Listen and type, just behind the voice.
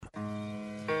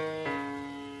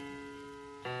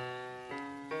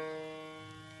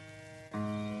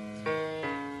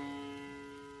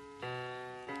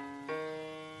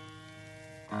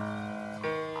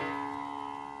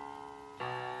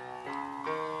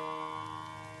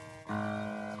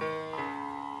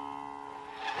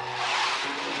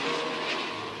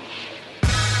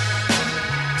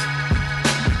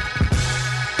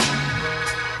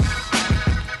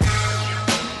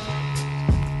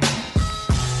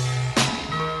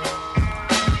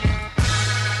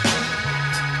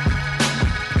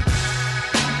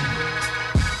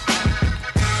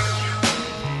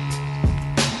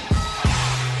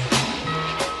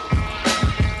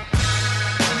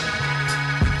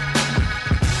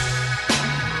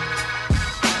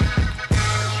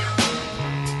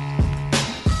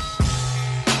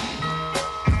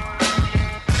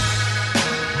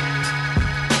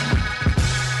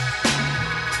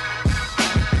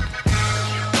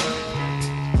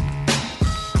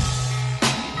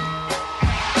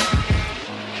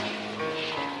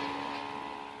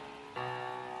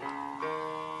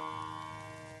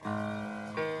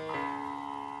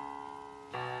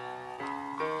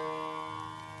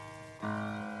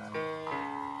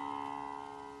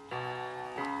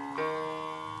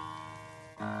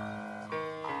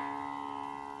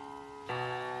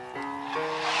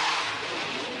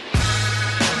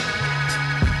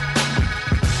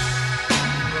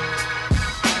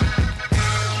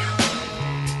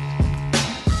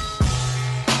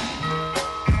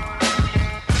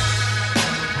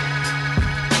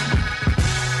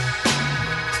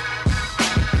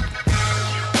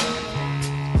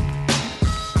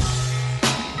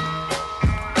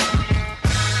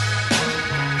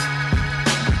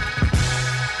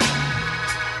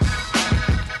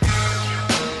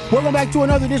Welcome back to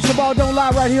another edition of Ball Don't Lie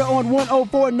right here on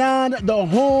 104.9 The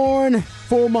Horn.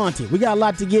 For Monty, we got a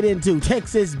lot to get into.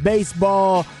 Texas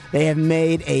baseball, they have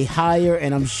made a hire,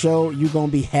 and I'm sure you're going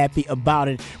to be happy about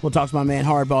it. We'll talk to my man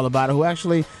Hardball about it, who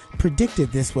actually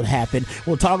predicted this would happen.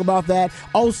 We'll talk about that.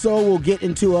 Also, we'll get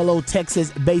into a little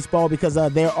Texas baseball because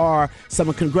there are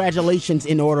some congratulations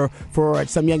in order for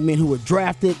some young men who were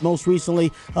drafted most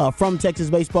recently from Texas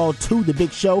baseball to the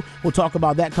big show. We'll talk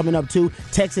about that coming up too.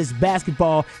 Texas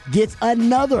basketball gets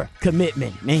another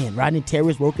commitment. Man, Rodney Terry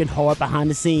is working hard behind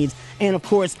the scenes. And, of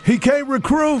course, he can't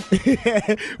recruit.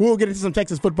 We'll get into some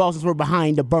Texas football since we're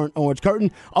behind the burnt orange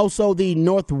curtain. Also, the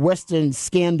Northwestern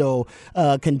scandal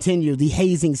continues. The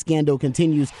hazing scandal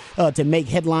continues to make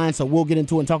headlines, so we'll get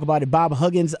into it and talk about it. Bob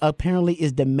Huggins apparently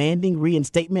is demanding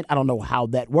reinstatement. I don't know how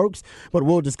that works, but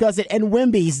we'll discuss it. And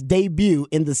Wemby's debut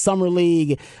in the Summer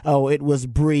League. Oh, it was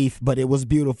brief, but it was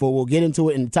beautiful. We'll get into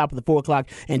it in the top of the 4 o'clock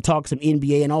and talk some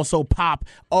NBA. And also Pop.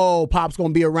 Oh, Pop's going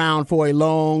to be around for a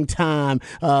long time,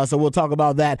 so we'll talk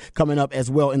about that coming up as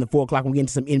well in the 4 o'clock. We'll get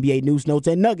into some NBA news, notes,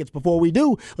 and nuggets. Before we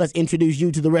do, let's introduce you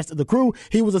to the rest of the crew.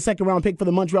 He was a second-round pick for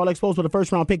the Montreal Expos, but a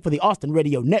first-round pick for the Austin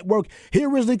Radio Network. He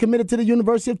originally committed to the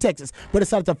University of Texas, but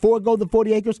decided to forego the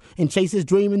 40 acres and chase his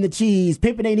dream in the cheese.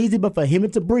 Pimping ain't easy, but for him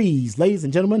it's a breeze. Ladies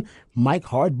and gentlemen, Mike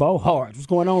Hardball Hard. What's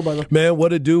going on, brother? Man,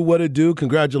 what it do?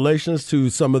 Congratulations to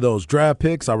some of those draft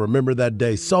picks. I remember that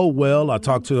day so well. I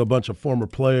talked to a bunch of former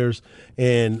players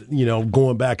and,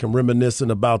 going back and reminiscing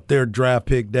about their draft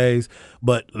pick days.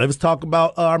 But let's talk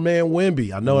about our man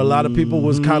Wemby. I know a lot of people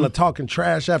was kind of talking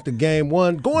trash after game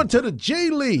one, going to the G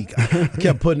League. I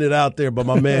kept putting it out there, but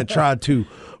my man tried to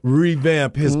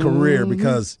revamp his career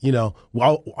because,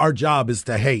 our job is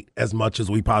to hate as much as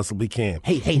we possibly can.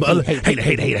 Hate. But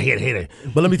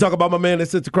let me talk about my man that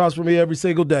sits across from me every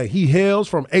single day. He hails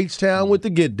from H-Town with the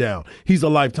Get Down. He's a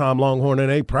lifetime Longhorn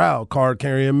and a proud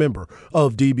card-carrying member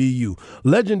of DBU.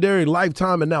 Legendary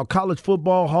lifetime and now college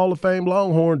football Hall of Fame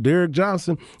Longhorn Derek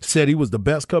Johnson said he was the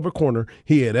best cover corner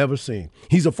he had ever seen.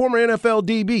 He's a former NFL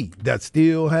DB that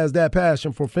still has that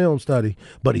passion for film study,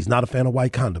 but he's not a fan of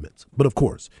white condiments. But of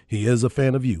course, he is a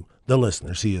fan of you, the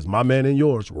listeners. He is my man and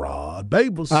yours, Rod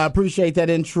Babels. I appreciate that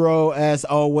intro, as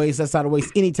always. Let's not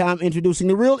waste any time introducing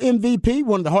the real MVP,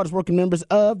 one of the hardest working members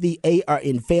of the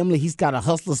ARN family. He's got a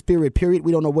hustler spirit, period.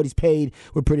 We don't know what he's paid.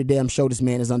 We're pretty damn sure this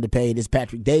man is underpaid. It's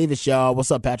Patrick Davis, y'all.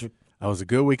 What's up, Patrick? That was a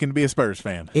good weekend to be a Spurs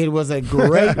fan. It was a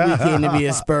great weekend to be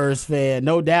a Spurs fan,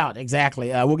 no doubt. Exactly.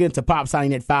 We'll get into Pop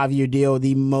signing that 5-year deal,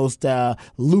 the most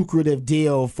lucrative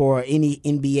deal for any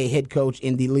NBA head coach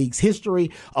in the league's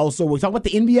history. Also, we'll talk about the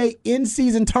NBA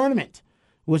in-season tournament,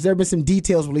 which there have been some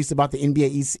details released about the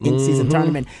NBA in-season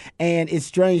tournament. And it's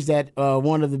strange that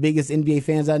one of the biggest NBA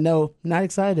fans I know not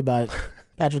excited about it.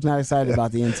 Patrick's not excited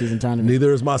about the in-season tournament.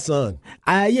 Neither is my son.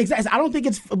 Yeah, exactly. I don't think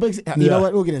it's. You know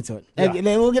what? We'll get into it. Yeah.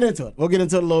 We'll get into it. We'll get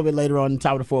into it a little bit later on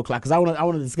top of the 4 o'clock because I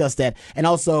want to discuss that. And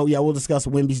also, we'll discuss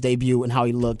Wemby's debut and how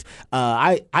he looked.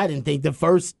 I didn't think the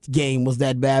first game was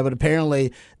that bad, but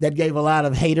apparently that gave a lot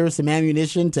of haters some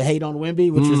ammunition to hate on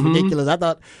Wemby, which was ridiculous. I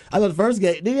thought the first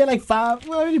game, did he have like 5?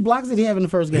 How many blocks did he have in the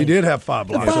first game? He did have 5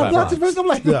 blocks. 5 blocks in the first game. I'm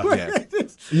like,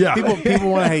 yeah. People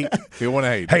want to hate. People want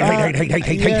to hate.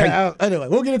 Hate. Anyway,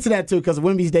 we'll get into that too because of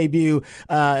Wemby's debut.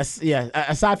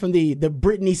 Aside from the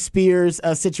Britney Spears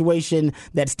situation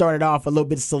that started off a little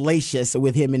bit salacious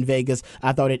with him in Vegas,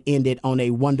 I thought it ended on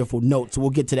a wonderful note. So we'll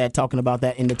get to that, talking about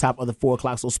that in the top of the 4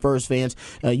 o'clock. So Spurs fans,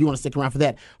 you want to stick around for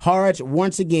that. Harge,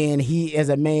 once again, he is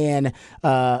a man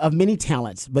of many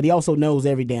talents, but he also knows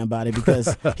every damn body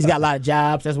because he's got a lot of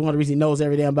jobs. That's one of the reasons he knows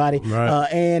every damn body. Right.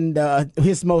 And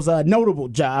his most notable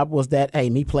job was that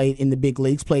he played in the big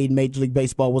leagues, played Major League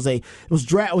Baseball. Was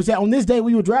that on this day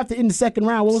we were drafted in the second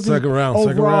round? What was second round?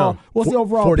 What's the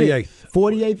overall 48th. pick?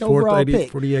 48th overall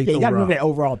pick. 48th yeah, you got to overall. remember that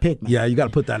overall pick, man. Yeah, you got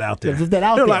to put that out there. Put that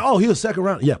out They're there. like, oh, he was second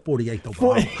round. Yeah, 48th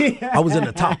overall. I was in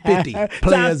the top 50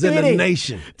 players in the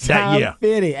nation that year. Top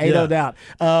 50, ain't no doubt.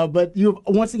 But you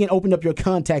once again opened up your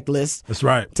contact list. That's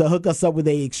right. To hook us up with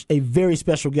a very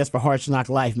special guest for Hard Knock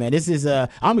Life, man. This is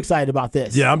I'm excited about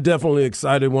this. Yeah, I'm definitely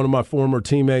excited. One of my former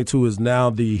teammates who is now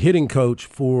the hitting coach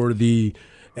for the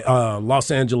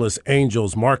Los Angeles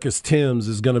Angels, Marcus Timms,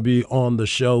 is going to be on the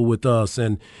show with us,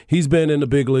 and he's been in the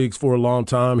big leagues for a long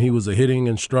time. He was a hitting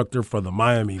instructor for the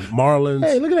Miami Marlins.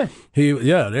 Hey, look at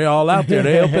that. They're all out there.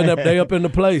 They up in the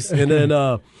place, and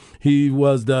then he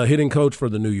was the hitting coach for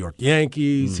the New York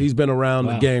Yankees. He's been around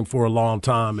the game for a long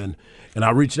time, and And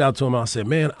I reached out to him. And I said,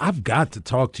 man, I've got to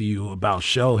talk to you about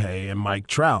Shohei and Mike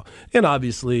Trout. And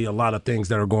obviously a lot of things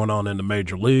that are going on in the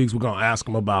major leagues. We're going to ask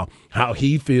him about how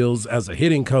he feels as a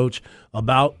hitting coach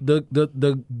about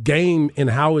the game and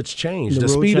how it's changed, the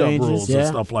speed-up rules and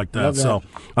stuff like that. So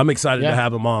I'm excited to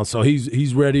have him on. So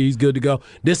he's ready. He's good to go.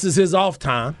 This is his off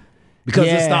time. Because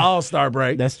it's the All-Star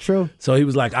break. That's true. So he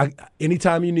was like,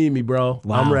 anytime you need me, bro,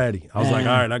 I'm ready. I was like,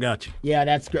 all right, I got you. Yeah,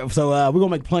 that's great. So we're going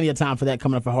to make plenty of time for that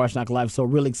coming up for Harsh Knock Live. So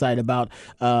really excited about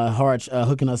Harsh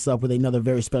hooking us up with another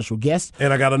very special guest.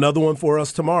 And I got another one for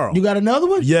us tomorrow. You got another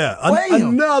one? Yeah,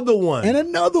 another one. And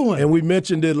another one. And we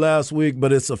mentioned it last week,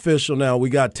 but it's official now.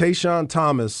 We got Tayshawn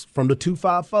Thomas from the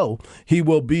 254. He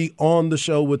will be on the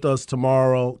show with us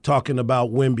tomorrow talking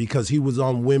about Wemby because he was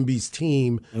on Wemby's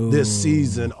team this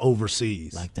season overseas.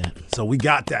 Like that. So we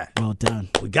got that. Well done.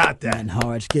 We got that. And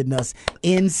Harsh getting us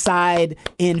inside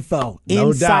info, No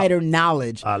insider doubt.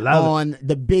 knowledge on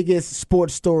the biggest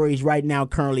sports stories right now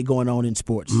currently going on in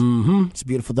sports. Mm-hmm. It's a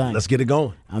beautiful thing. Let's get it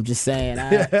going. I'm just saying.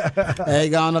 I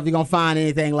don't know if you're going to find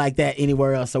anything like that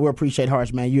anywhere else. So we appreciate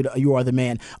Harsh, man. You are the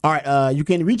man. All right, you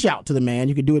can reach out to the man.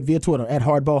 You can do it via Twitter at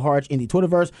Hardball Harsh in the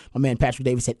Twitterverse. My man Patrick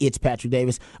Davis at It's Patrick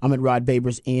Davis. I'm at Rod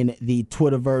Babers in the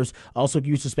Twitterverse. Also, if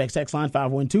you use the Specs text line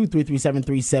 512-337-3776.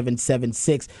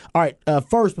 All right,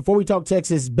 first, before we talk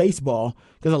Texas baseball,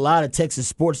 there's a lot of Texas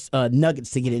sports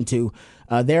nuggets to get into.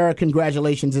 There are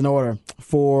congratulations in order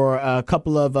for a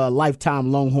couple of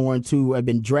lifetime Longhorns who have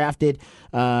been drafted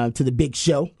to the big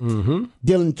show. Mm-hmm.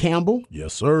 Dylan Campbell,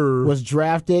 yes, sir, was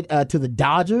drafted to the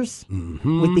Dodgers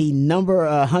with the number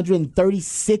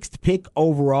 136th pick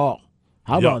overall.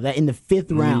 How about that in the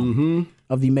 5th round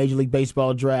of the Major League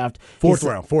Baseball draft? Fourth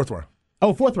round.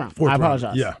 Oh, fourth round. I apologize.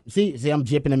 Round. Yeah. See, I'm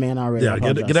jipping the man already. Yeah,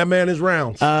 get that man his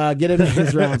rounds. Get him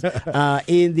his rounds.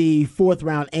 In the 4th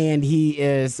round, and he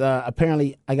is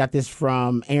apparently, I got this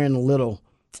from Aaron Little.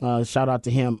 Shout out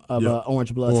to him of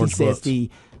Orange Bloods. He says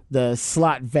the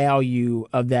slot value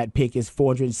of that pick is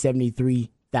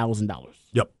 $473,000.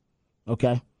 Yep.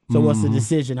 Okay. So what's the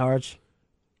decision, Harsh?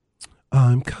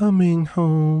 I'm coming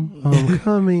home. I'm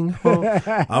coming home.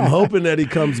 I'm hoping that he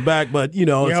comes back, but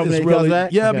it's really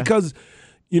because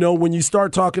when you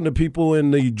start talking to people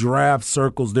in the draft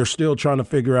circles, they're still trying to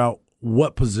figure out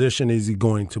what position is he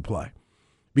going to play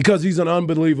because he's an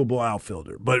unbelievable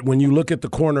outfielder. But when you look at the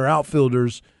corner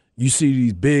outfielders, you see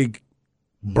these big,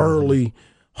 burly,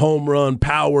 home run,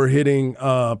 power hitting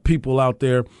people out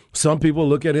there. Some people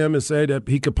look at him and say that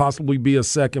he could possibly be a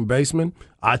second baseman.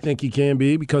 I think he can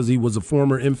be because he was a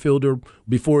former infielder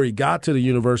before he got to the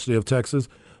University of Texas.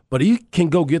 But he can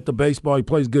go get the baseball. He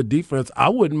plays good defense. I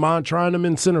wouldn't mind trying him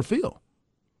in center field.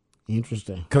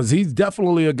 Interesting. Because he's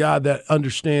definitely a guy that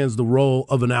understands the role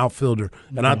of an outfielder.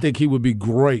 And I think he would be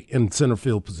great in center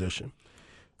field position.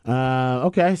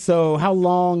 Okay, so how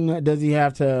long does he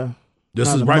have to –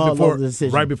 This is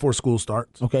right before school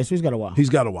starts. Okay, so he's got a while. He's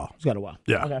got a while.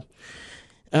 Yeah. Okay.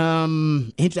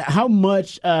 How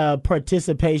much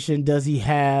participation does he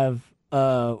have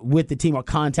with the team, or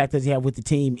contact does he have with the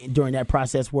team during that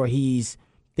process where he's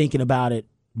thinking about it?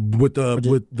 With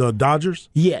the Dodgers?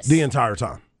 Yes. The entire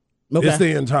time. Okay. It's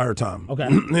the entire time. Okay.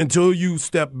 Until you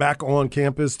step back on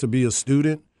campus to be a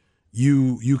student,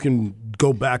 you can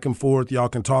go back and forth. Y'all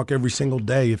can talk every single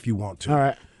day if you want to. All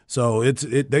right. So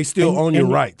they still own your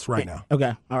rights right now.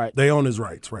 Okay, all right. They own his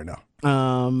rights right now.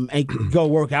 And go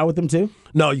work out with them too?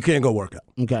 No, you can't go work out.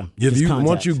 Okay.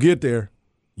 Once you get there,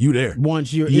 you there.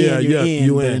 Once you're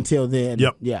in. But in. until then.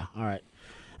 Yep. Yeah. All right.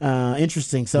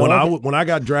 Interesting. So when I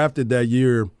got drafted that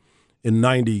year in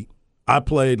 '90, I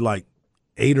played like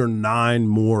 8 or 9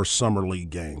 more summer league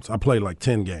games. I played like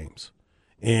 10 games,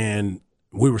 and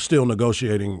we were still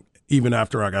negotiating even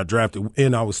after I got drafted,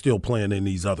 and I was still playing in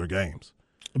these other games.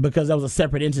 Because that was a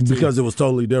separate entity. Because it was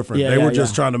totally different. They were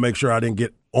just trying to make sure I didn't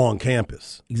get on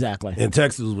campus. Exactly. And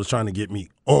Texas was trying to get me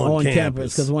on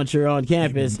campus. Because once you're on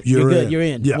campus, you're good. You're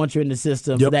in. Yep. Once you're in the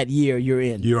system for that year, you're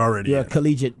in. You're a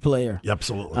collegiate player.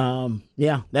 Absolutely.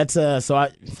 That's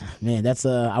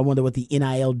I wonder what the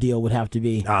NIL deal would have to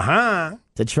be.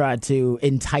 To try to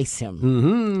entice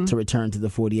him to return to the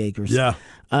 40 acres. Yeah.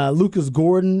 Lucas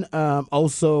Gordon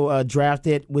also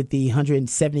drafted with the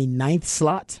 179th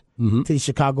slot to the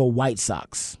Chicago White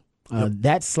Sox.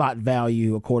 That slot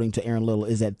value, according to Aaron Little,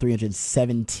 is at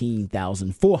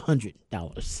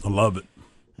 $317,400. I love it.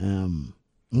 Okay.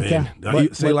 Man,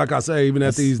 like I say, even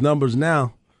at these numbers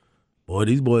now, boy,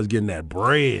 these boys getting that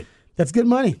bread. That's good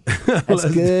money. That's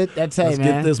good. That's hey, let's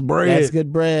man. get this bread. That's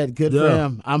good bread. Good for Yeah.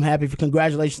 him. I'm happy.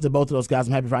 Congratulations to both of those guys.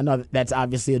 I'm happy for. I know that's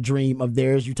obviously a dream of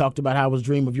theirs. You talked about how it was a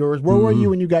dream of yours. Where were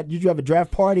you when you got? Did you have a draft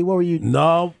party? Where were you?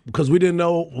 No, because we didn't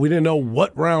know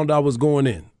what round I was going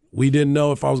in. We didn't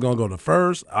know if I was going to go to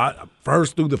first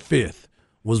through the fifth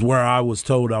was where I was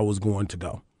told I was going to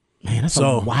go. Man, that's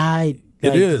a wide.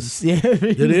 It is. Yeah, it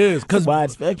is. It's a wide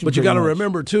spectrum. But you got to pretty much.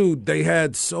 remember, too, they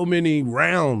had so many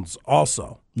rounds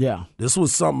also. Yeah. This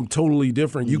was something totally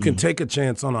different. You can take a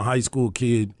chance on a high school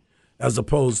kid as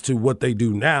opposed to what they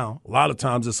do now. A lot of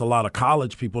times it's a lot of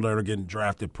college people that are getting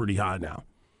drafted pretty high now.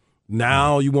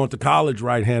 Now you want the college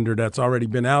right-hander that's already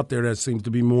been out there that seems to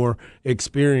be more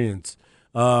experienced.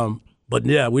 But,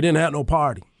 yeah, we didn't have no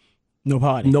party. No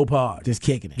party. No party. Just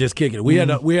kicking it. Just kicking it. We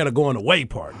had a going away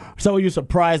party. So were you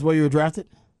surprised where you were drafted?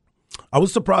 I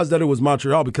was surprised that it was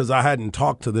Montreal because I hadn't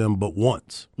talked to them but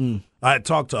once. I had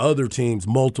talked to other teams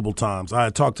multiple times. I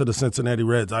had talked to the Cincinnati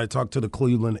Reds. I had talked to the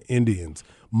Cleveland Indians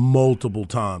multiple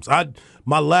times.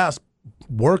 My last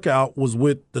workout was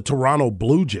with the Toronto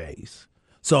Blue Jays.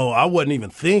 So I wasn't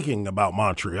even thinking about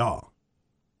Montreal.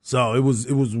 So it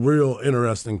was real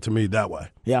interesting to me that way.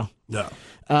 Yeah. Yeah.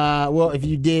 Well, if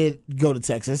you did go to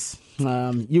Texas,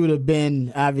 you would have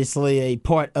been obviously a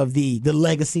part of the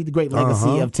legacy, the great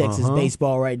legacy of Texas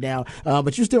baseball right now.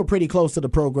 But you're still pretty close to the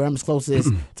program, as close as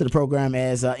to the program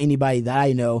as anybody that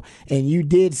I know. And you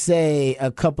did say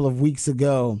a couple of weeks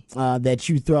ago that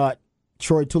you thought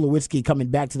Troy Tulowitzki coming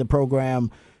back to the program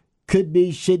could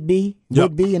be, should be,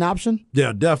 would be an option?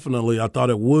 Yeah, definitely. I thought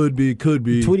it would be, could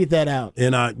be. You tweeted that out.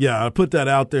 And I put that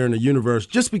out there in the universe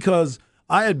just because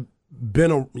I had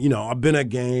been, I've been at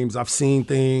games, I've seen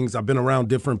things, I've been around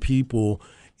different people.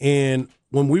 And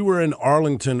when we were in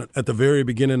Arlington at the very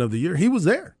beginning of the year, he was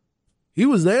there. He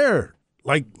was there,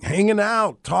 like hanging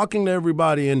out, talking to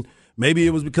everybody. And maybe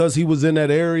it was because he was in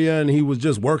that area and he was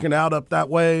just working out up that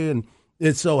way. And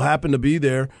it so happened to be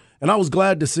there. And I was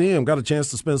glad to see him, got a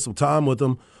chance to spend some time with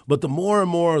him. But the more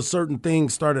and more certain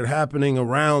things started happening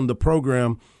around the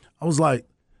program, I was like,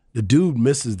 the dude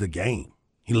misses the game.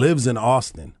 He lives in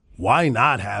Austin. Why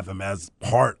not have him as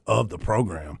part of the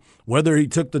program? Whether he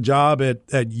took the job at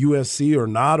USC or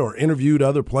not, or interviewed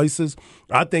other places,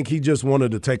 I think he just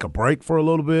wanted to take a break for a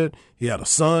little bit. He had a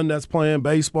son that's playing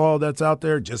baseball that's out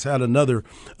there, just had another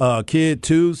kid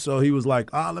too. So he was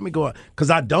like, let me go. Because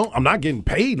I'm not getting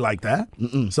paid like that.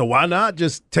 So why not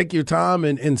just take your time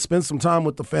and spend some time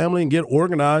with the family and get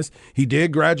organized? He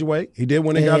did graduate. He did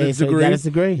when he got his degree. He got his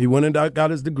degree. He went and got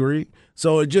his degree.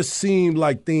 So it just seemed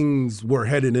like things were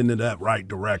headed into that right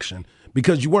direction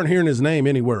because you weren't hearing his name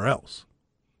anywhere else.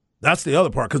 That's the other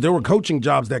part, because there were coaching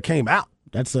jobs that came out.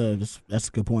 That's a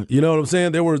good point. You know what I'm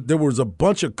saying? There was a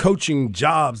bunch of coaching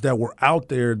jobs that were out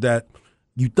there that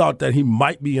you thought that he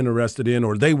might be interested in,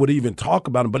 or they would even talk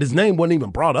about him, but his name wasn't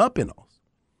even brought up in those.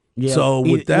 Yeah, so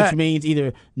with that, which means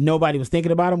either nobody was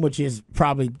thinking about him, which is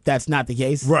probably that's not the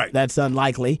case. Right. That's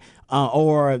unlikely.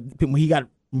 Or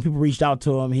when people reached out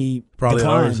to him, he probably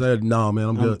declined. already said, "No, man,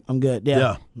 I'm good. I'm good."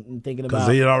 Yeah. I'm thinking because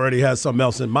about he had already had something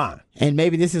else in mind. And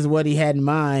maybe this is what he had in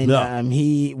mind. Yeah.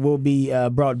 He will be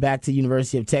brought back to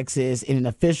University of Texas in an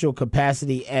official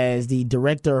capacity as the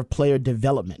Director of Player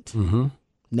Development.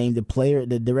 Named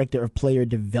the Director of Player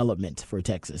Development for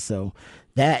Texas. So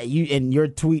that your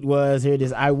tweet was, here it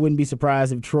is, I wouldn't be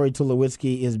surprised if Troy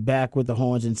Tulowitzki is back with the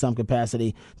Horns in some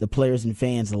capacity. The players and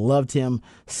fans loved him.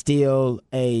 Still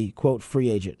a, quote, free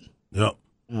agent. Yep.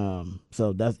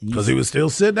 So that's because he was still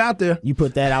sitting out there. You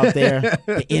put that out there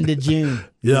the end of June.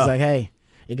 Yeah. It's like, hey,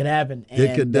 it could happen.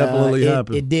 It could definitely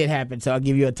happen. It did happen. So I'll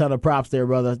give you a ton of props there,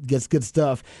 brother. Gets good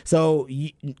stuff. So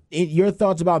your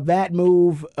thoughts about that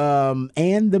move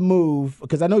and the move,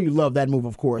 because I know you love that move,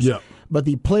 of course. Yeah. But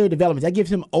the player development, that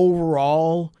gives him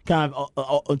overall, kind of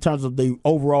in terms of the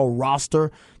overall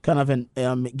roster, kind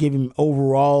of give him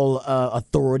overall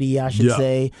authority, I should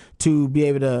say, to be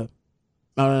able to,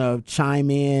 I don't know, chime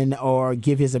in or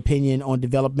give his opinion on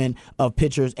development of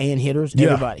pitchers and hitters,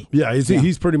 everybody. Yeah,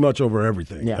 he's pretty much over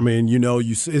everything. Yeah. I mean,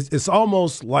 it's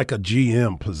almost like a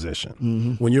GM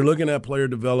position. When you're looking at player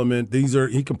development,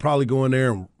 he can probably go in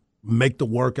there and make the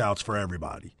workouts for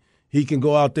everybody. He can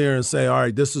go out there and say, all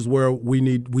right, this is where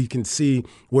we can see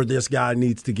where this guy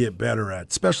needs to get better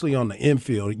at, especially on the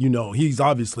infield. He's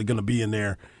obviously going to be in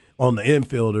there on the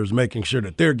infielders, making sure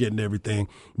that they're getting everything,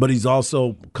 but he's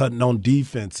also cutting on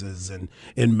defenses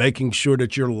and making sure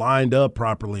that you're lined up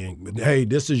properly. And, hey,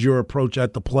 this is your approach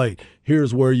at the plate.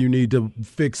 Here's where you need to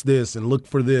fix this and look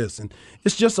for this. And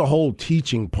it's just a whole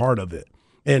teaching part of it.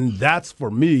 And that's, for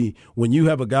me, when you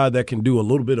have a guy that can do a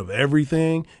little bit of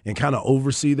everything and kind of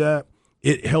oversee that,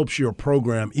 it helps your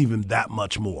program even that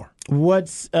much more.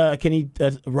 What's can he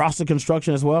roster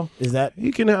construction as well? Is that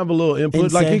he can have a little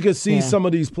input? Like he could see some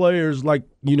of these players, like,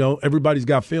 you know, everybody's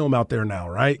got film out there now,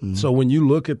 right? Mm-hmm. So when you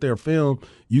look at their film,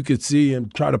 you could see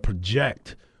and try to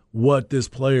project what this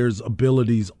player's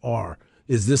abilities are.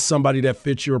 Is this somebody that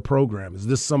fits your program? Is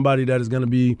this somebody that is going to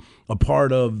be a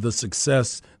part of the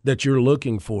success that you're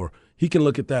looking for? He can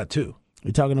look at that too.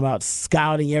 You're talking about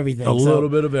scouting everything. A little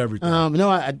bit of everything.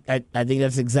 No, I think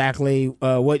that's exactly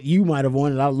what you might have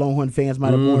wanted. Our Longhorn fans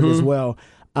might have wanted as well.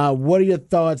 What are your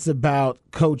thoughts about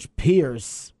Coach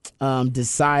Pierce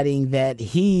deciding that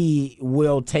he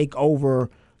will take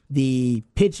over the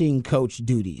pitching coach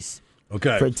duties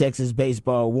for Texas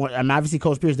baseball? Obviously,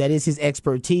 Coach Pierce, that is his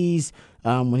expertise.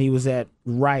 When he was at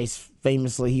Rice,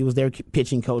 famously, he was their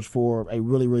pitching coach for a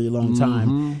really, really long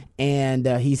time. And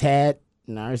he's had –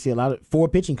 I see a lot of 4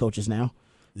 pitching coaches now.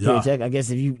 Yeah. I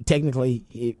guess if you technically,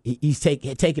 he's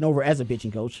taken over as a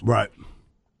pitching coach. Right.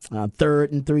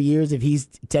 Third in 3 years, if he's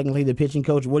technically the pitching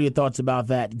coach. What are your thoughts about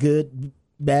that? Good,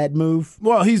 bad move?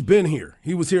 Well, he's been here.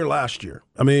 He was here last year.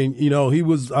 I mean, you know, he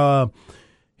was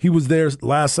there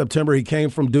last September. He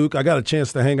came from Duke. I got a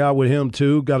chance to hang out with him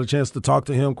too. Got a chance to talk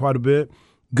to him quite a bit.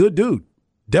 Good dude.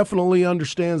 Definitely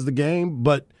understands the game,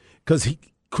 but because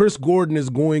Chris Gordon is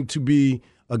going to be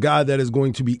a guy that is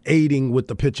going to be aiding with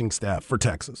the pitching staff for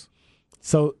Texas.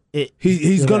 So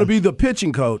he's going to be the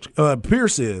pitching coach.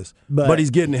 Pierce is, but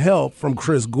he's getting help from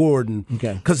Chris Gordon.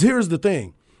 Okay. Because here's the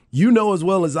thing. You know as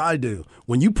well as I do,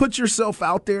 when you put yourself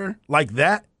out there like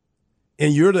that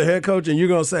and you're the head coach and you're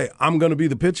going to say, I'm going to be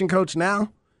the pitching coach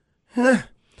now,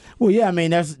 well, yeah, I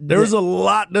mean, there's a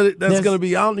lot that's going to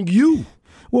be on you.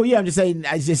 Well, yeah, I'm just saying,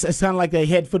 it's kind of like the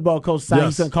head football coach saying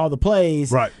he's going to call the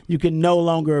plays. Right. You can no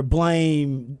longer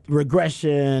blame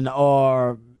regression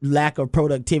or lack of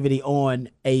productivity on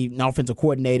an offensive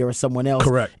coordinator or someone else.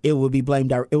 Correct. It will be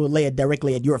blamed. It will lay it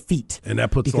directly at your feet. And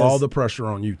that puts all the pressure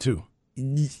on you too.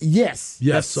 Yes.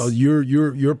 So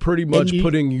you're pretty much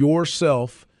putting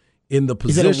yourself in the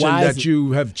position that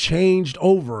you have changed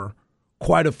over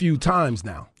quite a few times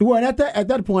now. Well, at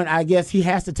that point, I guess he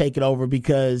has to take it over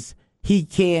because he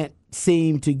can't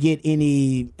seem to get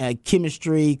any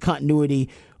chemistry, continuity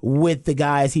with the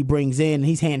guys he brings in.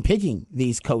 He's handpicking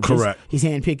these coaches. Correct. He's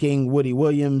handpicking Woody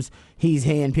Williams. He's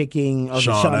handpicking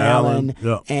Sean Allen.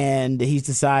 Yeah. And he's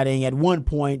deciding at one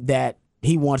point that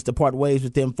he wants to part ways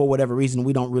with them for whatever reason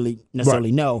we don't really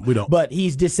necessarily know. We don't. But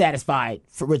he's dissatisfied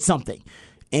with something.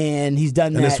 And he's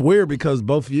done that. And it's weird because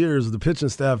both years the pitching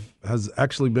staff has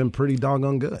actually been pretty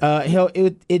doggone good.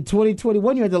 In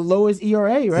 2021, you had the lowest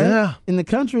ERA, right? Yeah. In the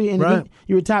country. And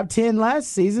you were top 10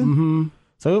 last season. Mm-hmm.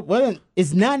 So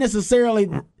it's not necessarily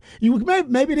 –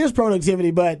 maybe it is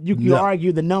productivity, but you can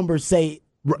argue the numbers say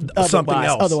something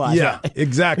else. Otherwise. Yeah,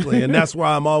 exactly. And that's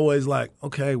why I'm always like,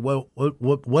 okay, well,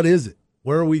 what is it?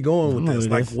 Where are we going with this?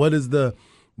 Like, what is the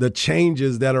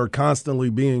changes that are constantly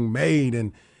being made?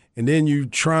 And then you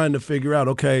trying to figure out,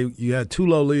 okay, you had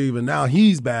Tulo leave, and now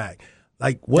he's back.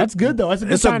 Like, what? That's good, though. That's a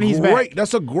good sign he's back.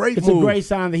 That's a great move. It's a great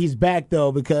sign that he's back,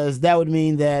 though, because that would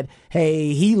mean that,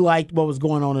 hey, he liked what was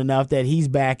going on enough that he's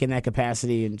back in that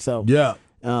capacity. And so, yeah,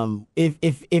 if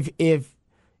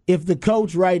the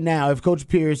coach right now, if Coach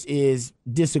Pierce is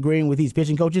disagreeing with these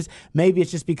pitching coaches, maybe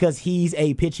it's just because he's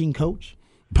a pitching coach.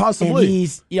 Possibly. And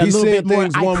he's a little bit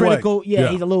more critical. Yeah,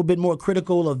 he's a little bit more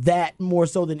critical of that more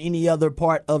so than any other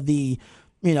part of the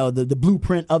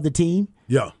blueprint of the team.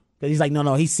 Yeah. Because he's like,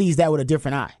 no, he sees that with a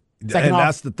different eye.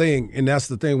 That's the thing. And that's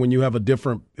the thing when you have a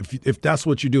different – if that's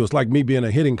what you do, it's like me being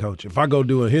a hitting coach. If I go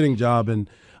do a hitting job and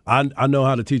I know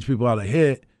how to teach people how to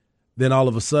hit, then all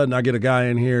of a sudden I get a guy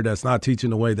in here that's not teaching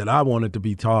the way that I want it to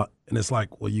be taught. And it's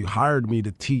like, well, you hired me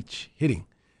to teach hitting.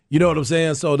 You know what I'm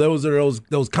saying? So those are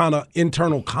those kind of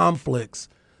internal conflicts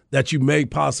that you may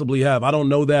possibly have. I don't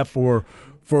know that for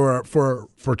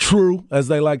true, as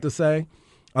they like to say.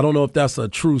 I don't know if that's a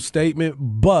true statement,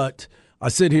 but I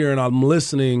sit here and I'm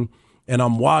listening and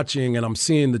I'm watching and I'm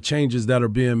seeing the changes that are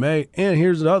being made. And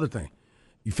here's the other thing.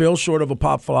 You fell short of a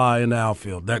pop fly in the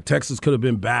outfield. That Texas could have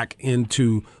been back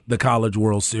into the College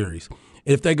World Series.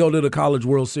 If they go to the College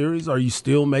World Series, are you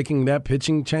still making that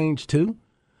pitching change too?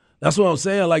 That's what I'm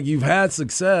saying. Like, you've had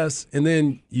success, and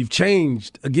then you've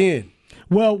changed again.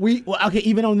 Well,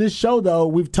 even on this show, though,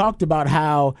 we've talked about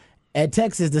how at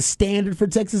Texas, the standard for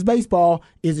Texas baseball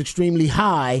is extremely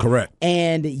high. Correct.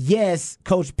 And, yes,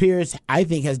 Coach Pierce, I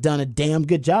think, has done a damn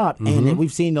good job. Mm-hmm. And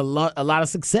we've seen a lot of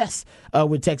success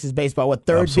with Texas baseball.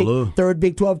 Third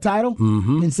Big 12 title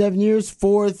in 7 years,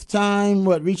 fourth time,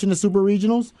 reaching the Super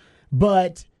Regionals.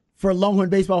 But for Longhorn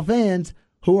baseball fans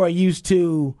who are used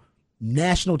to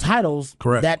national titles,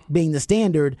 Correct. that being the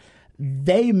standard,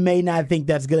 they may not think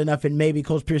that's good enough, and maybe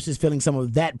Coach Pierce is feeling some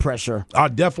of that pressure. I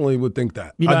definitely would think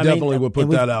that. You know I definitely would put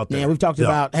that out there. Yeah, we've talked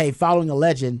about, hey, following a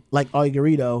legend like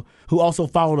Garrido, who also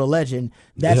followed a legend,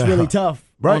 that's really tough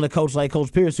on a coach like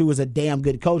Coach Pierce, who was a damn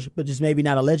good coach, but just maybe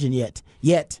not a legend yet.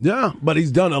 Yeah, but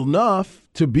he's done enough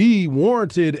to be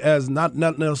warranted as not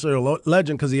necessarily a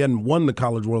legend because he hadn't won the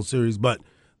College World Series, but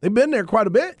they've been there quite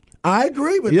a bit. I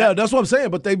agree with that. Yeah, that's what I'm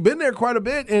saying. But they've been there quite a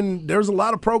bit, and there's a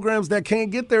lot of programs that can't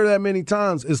get there that many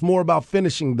times. It's more about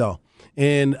finishing, though.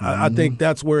 And I think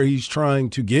that's where he's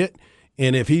trying to get.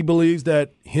 And if he believes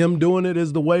that him doing it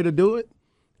is the way to do it,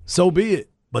 so be it.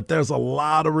 But there's a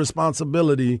lot of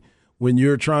responsibility when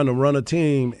you're trying to run a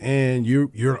team and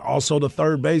you're also the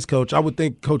third base coach. I would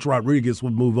think Coach Rodriguez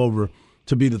would move over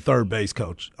to be the third base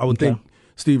coach. I would think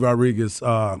Steve Rodriguez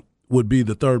would be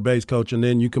the third base coach, and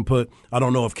then you can put, I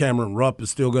don't know if Cameron Rupp is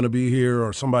still going to be here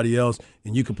or somebody else,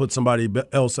 and you can put somebody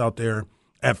else out there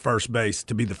at first base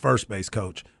to be the first base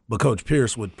coach. But Coach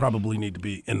Pierce would probably need to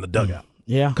be in the dugout.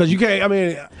 Yeah. Because you can't, I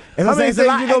mean, how many things you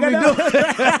going to be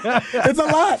doing? It's a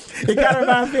lot. It kind of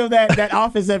reminds me of that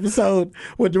Office episode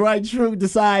where Dwight Schrute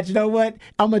decides, you know what,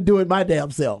 I'm going to do it my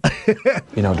damn self.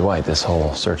 You know, Dwight, this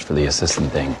whole search for the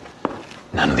assistant thing,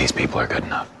 none of these people are good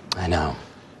enough. I know.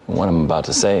 What I'm about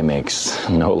to say makes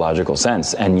no logical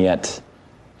sense, and yet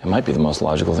it might be the most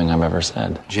logical thing I've ever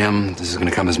said. Jim, this is going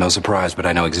to come as no surprise, but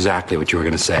I know exactly what you were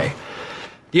going to say.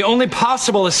 The only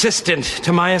possible assistant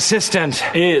to my assistant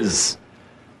Is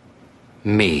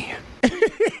me.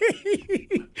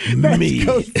 That's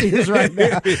Coach Pierce right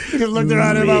now. He just looked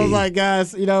around and I was like,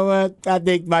 guys, you know what? I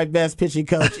think my best pitching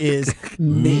coach is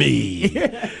me.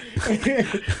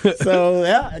 So,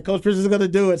 yeah, Coach Pierce is going to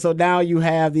do it. So now you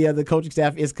have the coaching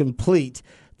staff is complete.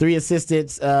 3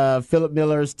 assistants, Philip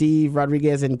Miller, Steve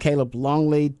Rodriguez, and Caleb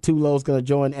Longley. Tulo's going to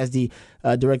join as the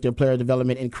director of player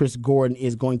development, and Chris Gordon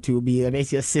is going to be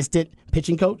basically assistant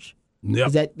pitching coach. Yep.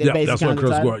 Is that that's what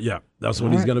Chris Gordon. Yeah, that's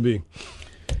what he's going to be.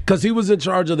 Because he was in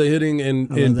charge of the hitting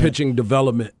and pitching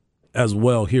development as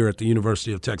well here at the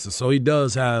University of Texas. So he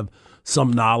does have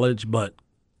some knowledge, but,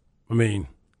 I mean,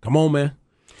 come on, man.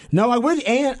 No, I would,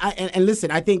 and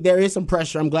listen, I think there is some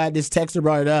pressure. I'm glad this texter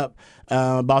brought it up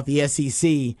about the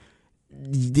SEC.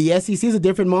 The SEC is a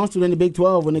different monster than the Big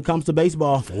 12 when it comes to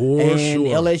baseball. For and sure.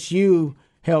 LSU,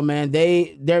 hell, man,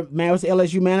 what's the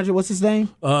LSU manager? What's his name?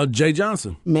 Jay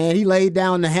Johnson. Man, he laid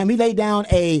down the ham. He laid down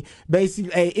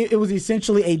it was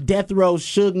essentially a death row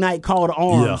Suge Knight call to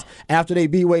arms after they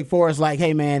beat Wake Forest. Like,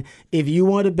 hey, man, if you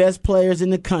one of the best players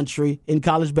in the country in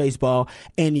college baseball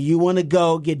and you want to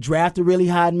go get drafted really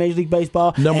high in Major League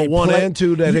Baseball. Number 1 and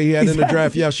 2 that he had in the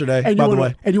draft yesterday, by the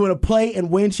way. And you want to play and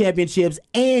win championships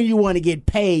and you want to get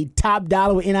paid top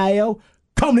dollar with NIL,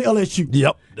 come to LSU.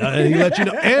 Yep. And he let you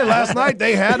know. And last night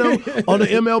they had him on the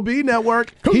MLB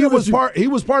network. He was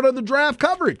part of the draft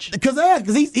coverage. Because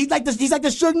he's like the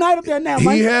Suge Knight up there now,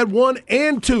 Mike. He had 1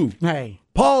 and 2. Hey.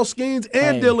 Paul Skeens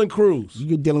and Dylan Cruz.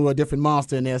 You're dealing with a different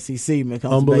monster in the SEC when it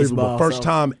comes Unbelievable. to baseball. First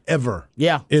time ever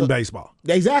in baseball.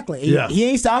 Exactly. Yeah. He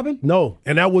ain't stopping. No.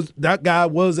 And that guy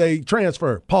was a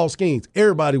transfer. Paul Skeens.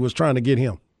 Everybody was trying to get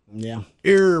him. Yeah.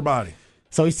 Everybody.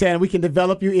 So he's saying we can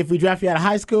develop you if we draft you out of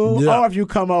high school or if you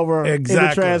come over in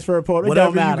the transfer portal.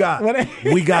 Whatever you got.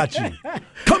 We got you.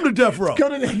 Come to Death Row.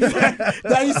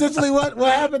 That's essentially what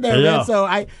happened there, man. So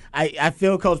I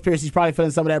feel Coach Pierce, he's probably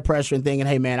feeling some of that pressure and thinking,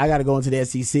 hey, man, I got to go into the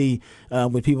SEC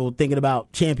with people thinking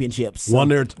about championships. Won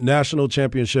their national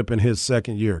championship in his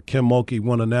second year. Kim Mulkey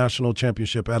won a national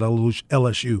championship at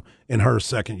LSU in her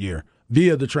second year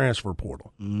via the transfer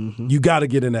portal. Mm-hmm. You got to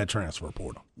get in that transfer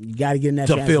portal. You got to get in that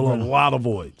to fill a lot of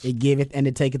voids. They give it and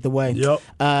they take it away. Yep.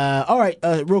 All right,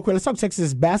 real quick, let's talk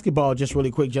Texas basketball just really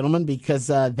quick, gentlemen, because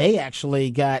they actually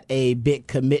got a big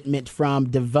commitment from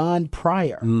Devon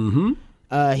Pryor.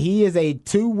 Mm-hmm. He is a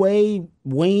two-way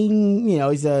wing. You know,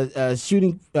 he's a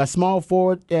shooting small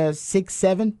forward,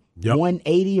 6'7",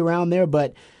 180 around there.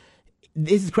 But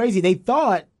this is crazy. They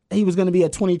thought he was going to be a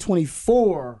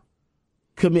 2024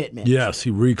 commitment. Yes, he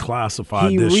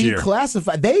reclassified this year.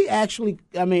 They actually,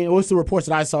 I mean, what's the reports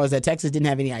that I saw is that Texas didn't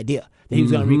have any idea that he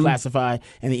was going to reclassify,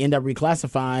 and they end up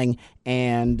reclassifying,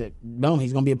 and boom,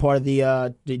 he's going to be a part of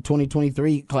the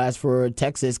 2023 class for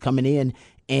Texas coming in.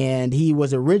 And he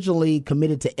was originally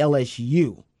committed to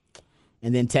LSU,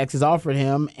 and then Texas offered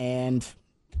him, and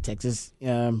Texas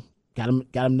got him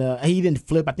to. He didn't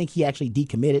flip. I think he actually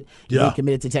decommitted. He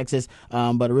decommitted to Texas,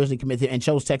 but originally committed and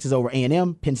chose Texas over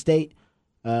A&M, Penn State,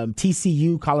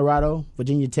 TCU, Colorado,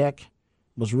 Virginia Tech.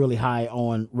 Was really high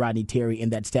on Rodney Terry,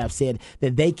 and that staff said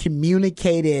that they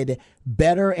communicated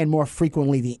better and more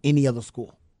frequently than any other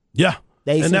school. Yeah.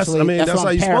 They And that's essentially, how what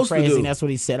I'm you're supposed to paraphrasing. do. That's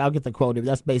what he said. I'll get the quote.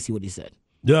 That's basically what he said.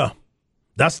 Yeah.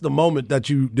 That's the moment that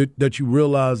you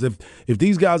realize if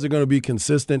these guys are going to be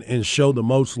consistent and show the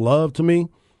most love to me,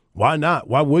 why not?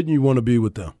 Why wouldn't you want to be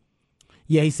with them?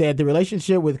 Yeah, he said the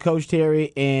relationship with Coach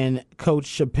Terry and Coach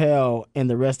Chappelle and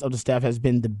the rest of the staff has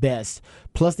been the best.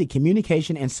 Plus, the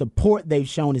communication and support they've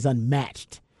shown is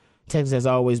unmatched. Texas has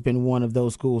always been one of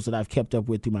those schools that I've kept up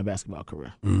with through my basketball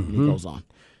career. And he goes on.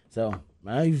 So,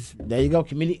 there you go.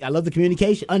 I love the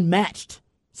communication. Unmatched.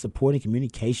 Supporting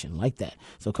communication like that.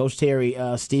 So, Coach Terry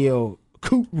still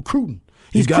recruiting.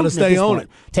 He's got to stay on it.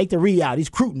 Take the re out. He's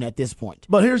recruiting at this point.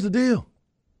 But here's the deal.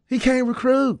 He can't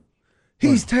recruit.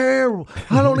 He's terrible.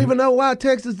 I don't even know why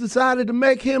Texas decided to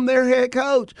make him their head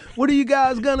coach. What are you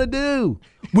guys going to do?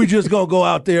 We just going to go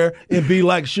out there and be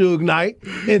like Suge Knight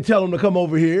and tell him to come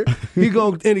over here. He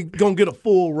going to get a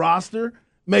full roster,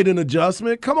 made an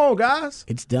adjustment. Come on, guys.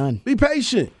 It's done. Be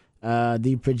patient.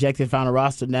 The projected final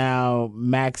roster now,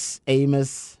 Max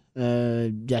Amos,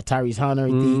 Tyrese Hunter,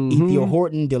 Ethiel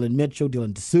Horton, Dylan Mitchell,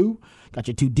 Dylan Dessou. Got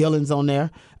your two Dylans on there.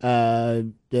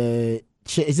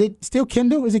 Is it still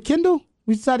Kendall? Is it Kendall?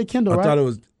 We decided Kendall, right? I thought it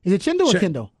was. Is it Chendall or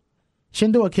Kendall?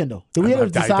 Chendall or Kendall? Did we ever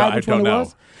decide which one it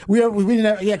was? We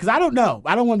didn't. Yeah, because I don't know.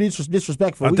 I don't want to be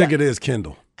disrespectful. I think it is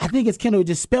Kendall. I think it's Kendall. It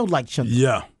just spelled like Chendall.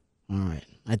 Yeah. All right.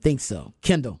 I think so.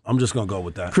 Kendall. I'm just going to go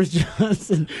with that. Chris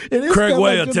Johnson. Craig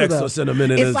Way will text us in a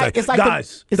minute and say,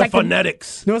 guys, the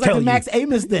phonetics. No, it's like the Max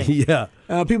Amos thing. Yeah.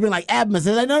 People are like, Amos.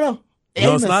 They're like, no. Amos.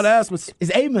 No, it's not Amos.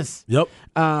 It's Amos. Yep.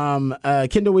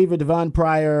 Kendall Weaver, Devon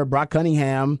Pryor, Brock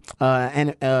Cunningham,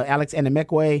 and Alex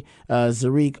Anamekwe,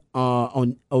 Zarik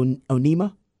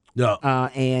Onima,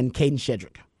 and Caden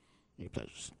Shedrick.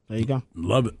 There you go.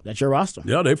 Love it. That's your roster.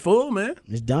 Yeah, they full, man.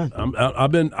 It's done.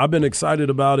 I've been excited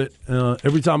about it.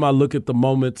 Every time I look at the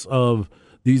moments of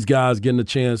these guys getting a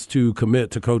chance to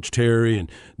commit to Coach Terry,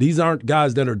 and these aren't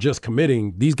guys that are just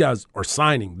committing. These guys are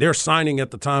signing. They're signing at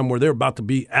the time where they're about to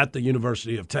be at the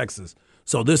University of Texas.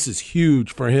 So this is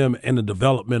huge for him and the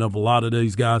development of a lot of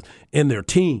these guys and their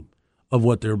team of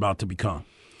what they're about to become.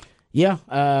 Yeah,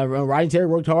 Ryan Terry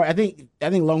worked hard. I think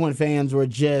Longhorn fans were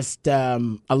just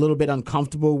a little bit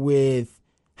uncomfortable with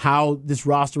how this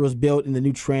roster was built in the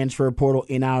new transfer portal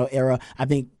in our era. I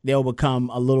think they'll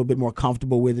become a little bit more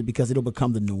comfortable with it because it'll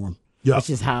become the norm. Yeah. That's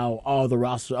just how all the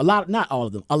roster, not all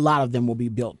of them, a lot of them will be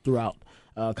built throughout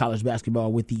college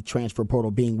basketball with the transfer portal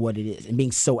being what it is and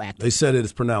being so active. They said it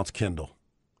is pronounced Kendall.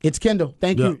 It's Kendall.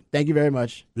 Thank you. Thank you very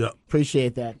much. Yeah.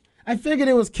 Appreciate that. I figured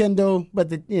it was Kendall,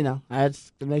 but I had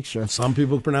to make sure. Some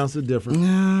people pronounce it different.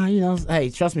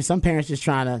 Hey, trust me. Some parents just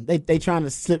trying to get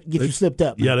you slipped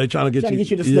up. Man. Yeah, they trying to get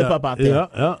you to slip up out there.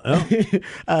 Yeah.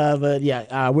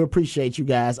 But we appreciate you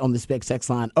guys on the Spec Sex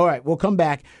line. All right, we'll come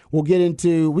back. We got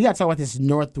to talk about this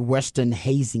Northwestern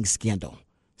hazing scandal.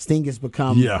 This thing has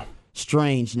become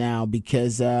strange now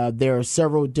because there are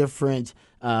several different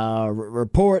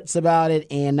reports about it,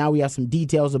 and now we have some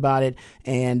details about it.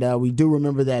 And we do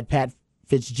remember that Pat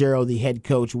Fitzgerald, the head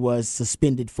coach, was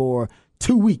suspended for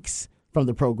 2 weeks from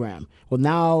the program. Well,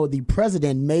 now the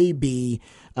president may be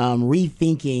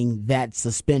rethinking that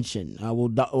suspension.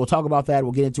 We'll talk about that.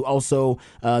 We'll get into also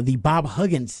the Bob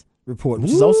Huggins report,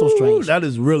 which is also strange. That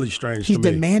is really strange to me.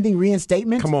 He's demanding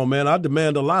reinstatement? Come on, man. I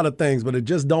demand a lot of things, but it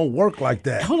just don't work like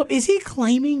that. Hold up. Is he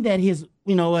claiming that his,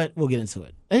 you know what? We'll get into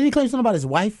it. Did he claim something about his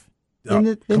wife?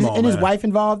 His wife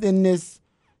involved in this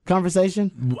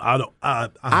conversation?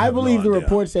 I believe the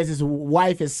report says his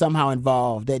wife is somehow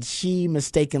involved, that she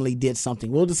mistakenly did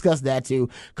something. We'll discuss that too.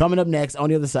 Coming up next on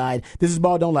the other side. This is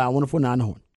Ball Don't Lie, 104.9 The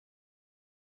Horn.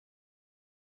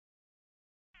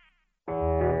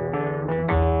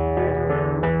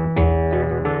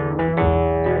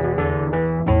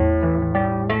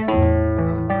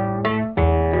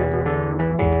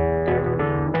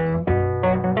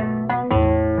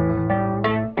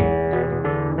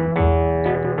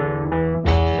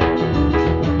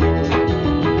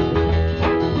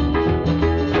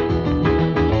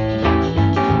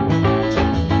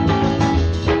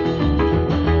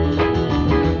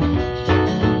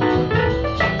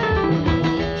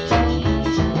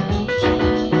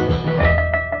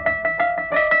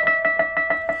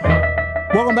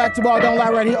 Welcome back to Ball Don't Lie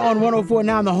right here on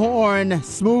 104.9 The Horn.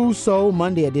 Smooth Soul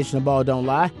Monday edition of Ball Don't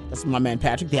Lie. That's my man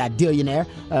Patrick, the Idillionaire.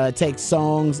 Takes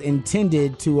songs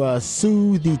intended to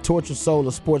soothe the tortured soul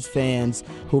of sports fans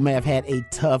who may have had a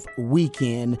tough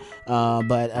weekend.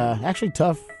 But actually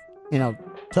tough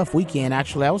weekend.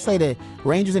 Actually, I would say the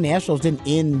Rangers and the Astros didn't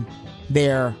end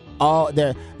their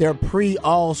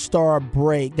pre-All-Star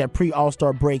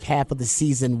break half of the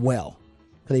season well.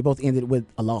 because they both ended with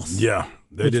a loss. Yeah,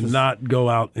 they did not go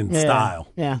out in style.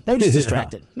 Yeah, they were just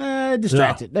distracted.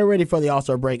 Distracted. They're ready for the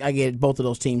All-Star break. I get both of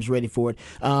those teams ready for it.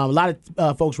 A lot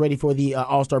of folks ready for the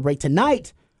All-Star break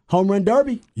tonight. Home Run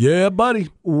Derby. Yeah, buddy.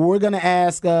 We're going to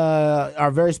ask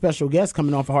our very special guest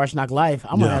coming on for Harsh Knock Live.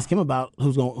 I'm going to ask him about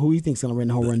who he thinks going to win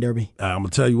the Home Run Derby. I'm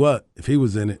going to tell you what, if he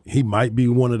was in it, he might be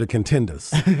one of the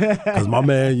contenders. Because my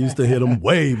man used to hit him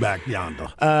way back yonder.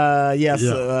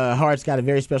 Harsh got a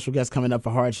very special guest coming up for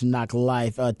Harsh Knock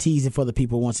Live. Tease it for the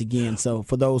people once again. So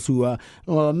for those who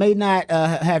may not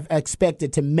have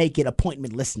expected to make it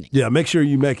appointment listening. Yeah, make sure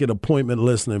you make it appointment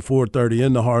listening. 4:30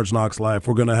 in the Harsh Knocks Live.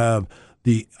 We're going to have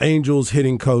the Angels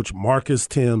hitting coach, Marcus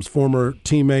Thames, former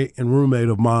teammate and roommate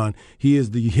of mine. He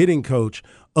is the hitting coach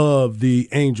of the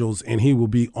Angels, and he will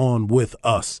be on with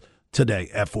us today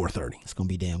at 4:30. It's going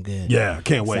to be damn good. Yeah,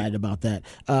 can't wait. Excited about that.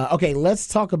 Okay, let's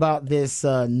talk about this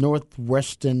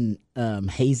Northwestern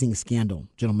hazing scandal,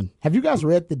 gentlemen. Have you guys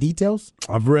read the details?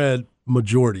 I've read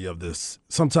majority of this.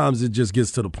 Sometimes it just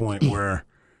gets to the point where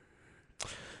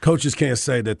coaches can't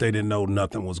say that they didn't know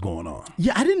nothing was going on.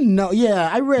 Yeah, I didn't know. Yeah,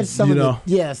 I read some of it.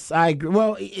 Yes, I agree.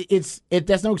 Well,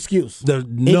 that's no excuse. It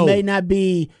may not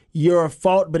be your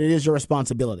fault, but it is your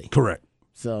responsibility. Correct.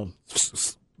 So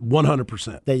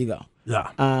 100%. There you go.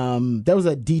 Yeah. There was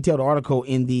a detailed article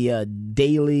in the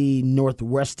Daily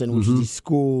Northwestern, which is the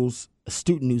school's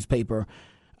student newspaper,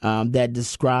 that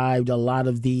described a lot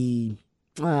of the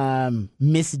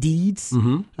misdeeds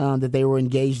that they were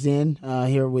engaged in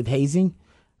here with hazing.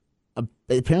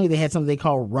 Apparently, they had something they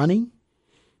call running.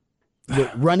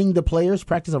 Running the players,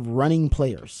 practice of running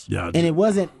players. Yeah, and it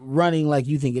wasn't running like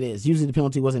you think it is. Usually the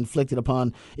penalty was inflicted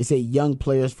upon, it said, young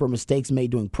players for mistakes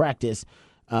made during practice.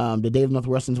 The Daily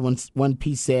Northwestern's one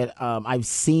piece said, I've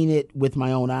seen it with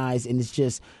my own eyes, and it's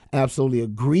just absolutely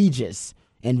egregious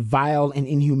and vile and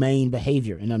inhumane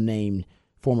behavior. An unnamed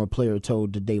former player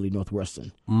told the Daily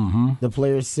Northwestern. Mm-hmm. The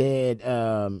player said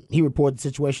he reported the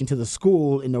situation to the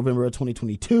school in November of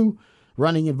 2022.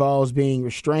 Running involves being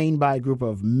restrained by a group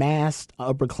of masked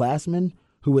upperclassmen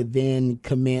who would then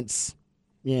commence,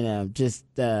 kind of, they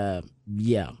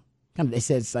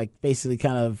said it's like basically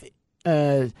kind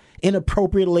of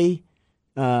inappropriately,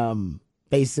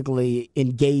 basically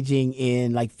engaging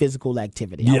in like physical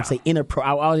activity. I would say I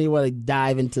don't even want to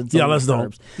dive into some let's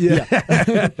terms.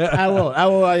 I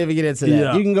won't even get into that.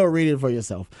 Yeah. You can go read it for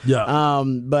yourself.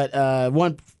 But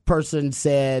one person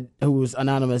said, who was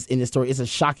anonymous in this story, it's a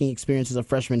shocking experience as a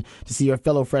freshman to see your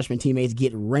fellow freshman teammates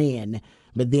get ran,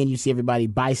 but then you see everybody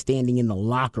bystanding in the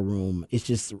locker room. It's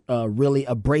just really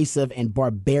abrasive and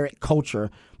barbaric culture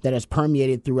that has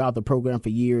permeated throughout the program for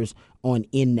years on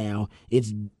end now.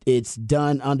 It's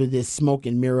done under this smoke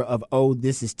and mirror of,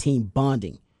 this is team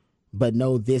bonding, but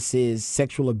no, this is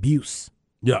sexual abuse.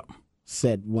 Yeah,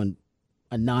 said one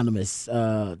anonymous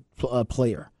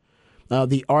player.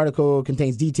 The article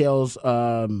contains details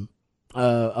of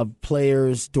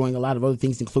players doing a lot of other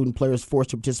things, including players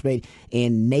forced to participate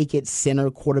in naked center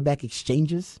quarterback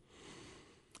exchanges,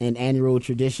 an annual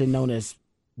tradition known as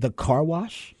the car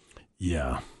wash.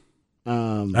 Yeah.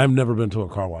 I've never been to a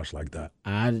car wash like that.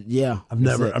 I've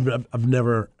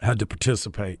never had to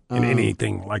participate in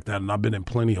anything like that, and I've been in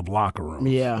plenty of locker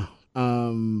rooms. Yeah.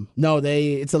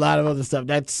 It's a lot of other stuff.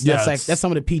 That's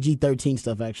some of the PG-13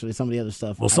 stuff, actually. Some of the other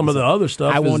stuff. Well, some of the other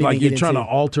stuff is like you're trying to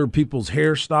alter people's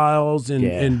hairstyles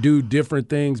and do different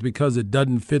things because it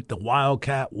doesn't fit the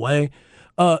Wildcat way.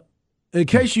 In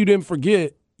case you didn't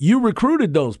forget, you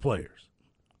recruited those players.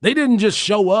 They didn't just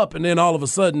show up and then all of a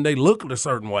sudden they looked a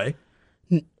certain way.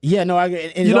 Yeah, no,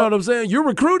 you know what I'm saying? You're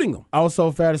recruiting them.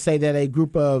 Also fair to say that a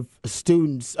group of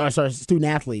student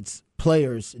athletes,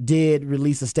 players, did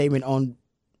release a statement on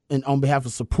behalf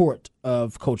of support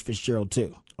of Coach Fitzgerald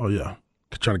too. Oh yeah,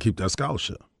 trying to keep that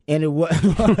scholarship. And it was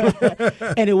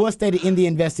stated in the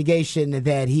investigation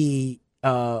that he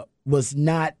was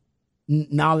not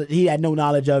knowledge. He had no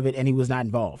knowledge of it, and he was not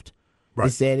involved. Right.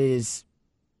 He said it is.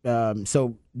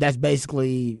 So that's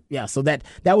basically So that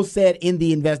was said in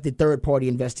the third party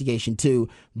investigation too.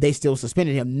 They still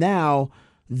suspended him. Now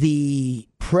the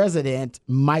president,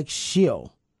 Mike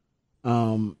Schill,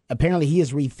 apparently he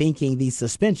is rethinking the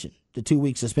suspension, the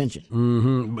 2-week suspension.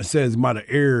 Mm-hmm. It says he might have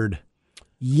erred.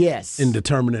 Yes. In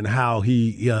determining how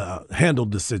he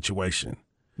handled the situation.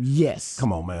 Yes.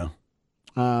 Come on, man.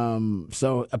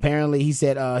 So apparently he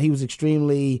said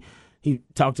he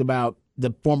talked about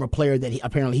the former player that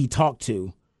he talked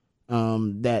to,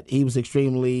 that he was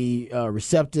extremely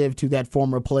receptive to that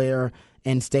former player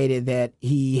and stated that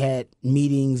he had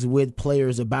meetings with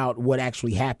players about what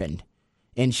actually happened.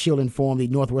 And Schill informed the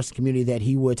Northwestern community that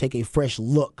he would take a fresh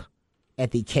look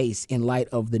at the case in light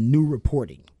of the new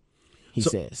reporting, he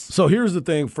says. So here's the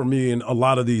thing for me in a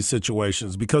lot of these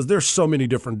situations, because there's so many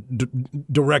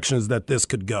different directions that this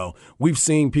could go. We've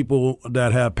seen people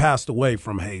that have passed away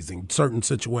from hazing, certain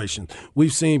situations.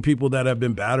 We've seen people that have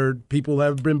been battered, people that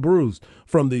have been bruised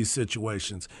from these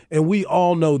situations. And we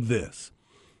all know this.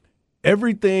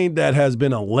 Everything that has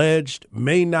been alleged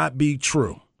may not be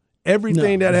true.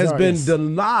 Everything that has been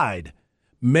denied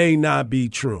may not be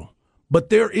true. But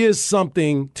there is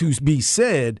something to be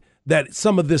said that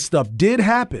some of this stuff did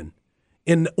happen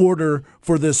in order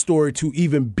for this story to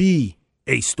even be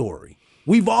a story.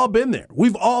 We've all been there.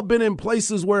 We've all been in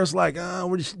places where it's like,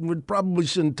 we probably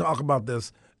shouldn't talk about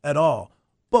this at all.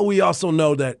 But we also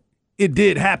know that it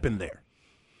did happen there.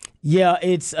 Yeah,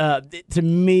 it's to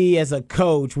me as a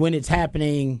coach, when it's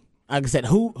happening, like I said,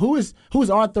 who is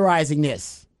authorizing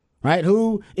this, right?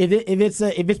 Who if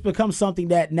it's become something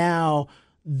that now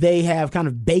they have kind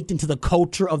of baked into the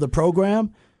culture of the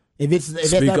program. If it's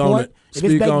baked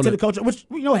into the culture, which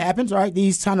happens, right?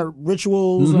 These kind of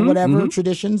rituals or whatever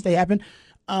traditions, they happen.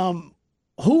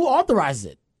 Who authorizes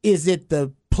it? Is it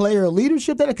the player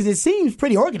leadership? Because it seems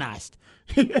pretty organized.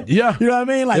 Yeah, you know what I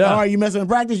mean. Like, all right, you messing in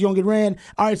practice, you don't get ran.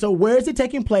 All right, so where is it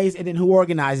taking place, and then who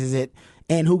organizes it,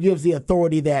 and who gives the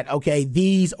authority that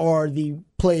these are the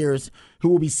players who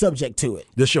will be subject to it?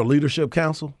 This your leadership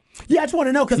council? Yeah, I just want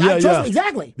to know because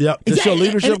exactly. Yeah, this your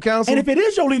leadership council? And if it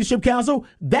is your leadership council,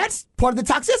 that's part of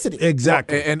the toxicity.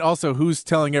 Exactly. Well, and also, who's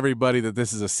telling everybody that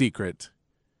this is a secret?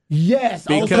 Yes,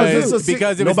 because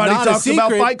if nobody it's not talks a secret,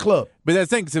 about Fight Club. But that's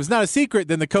the thing. If it's not a secret,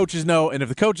 then the coaches know, and if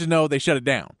the coaches know, they shut it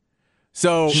down.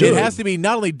 So it has to be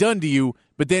not only done to you,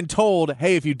 but then told,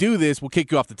 hey, if you do this, we'll kick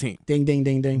you off the team. Ding, ding,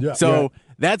 ding, ding. Yeah. So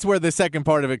that's where the second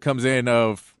part of it comes in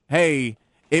of, hey,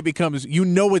 it becomes,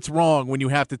 it's wrong when you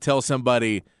have to tell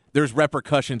somebody there's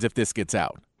repercussions if this gets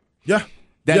out. Yeah.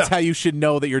 That's how you should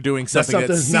know that you're doing something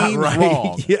that seems not right.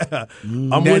 wrong. Yeah.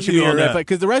 I'm with you on that.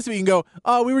 Because the rest of it, you can go,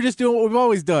 oh, we were just doing what we've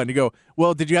always done. You go,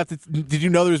 well, did you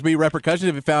know there was going to be repercussions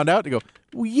if it found out? You go,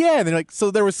 well, yeah. And they're like,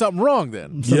 so there was something wrong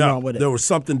then. Something wrong with it. There was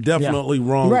something definitely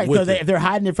wrong right, with it. Right, because if they're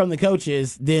hiding it from the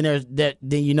coaches, then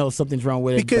something's wrong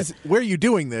with it. Because where are you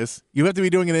doing this? You have to be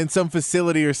doing it in some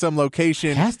facility or some location.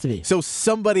 It has to be. So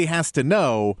somebody has to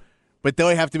know, but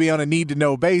they have to be on a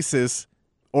need-to-know basis.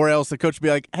 Or else the coach would be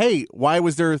like, hey, why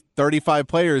was there 35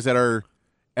 players that are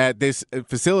at this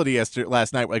facility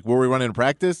last night? Like, were we running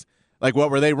practice? Like, what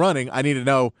were they running? I need to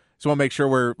know. So I want to make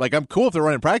sure I'm cool if they're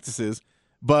running practices,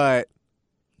 but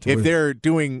if they're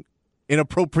doing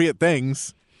inappropriate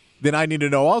things, then I need to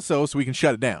know also so we can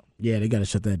shut it down. Yeah, they got to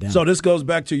shut that down. So this goes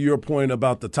back to your point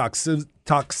about the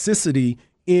toxicity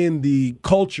in the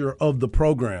culture of the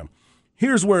program.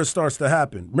 Here's where it starts to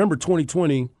happen. Remember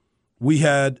 2020, we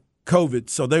had COVID,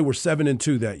 so they were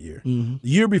 7-2 that year. Mm-hmm. The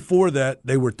year before that,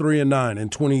 they were 3-9 in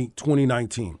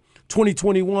 2019.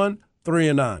 2021,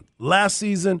 3-9. Last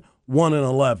season,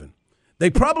 1-11. They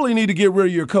probably need to get rid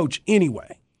of your coach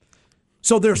anyway.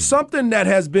 So there's something that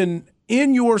has been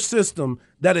in your system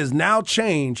that has now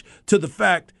changed to the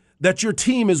fact that your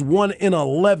team is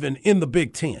 1-11 in the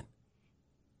Big Ten.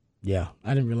 Yeah,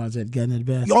 I didn't realize that getting it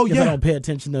bad. Oh, yeah. I don't pay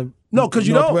attention to no, because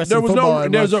you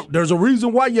don't. There's a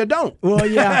reason why you don't. Well,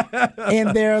 yeah,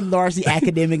 and they're largely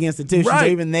academic institutions. Right. So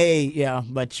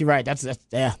even but you're right. That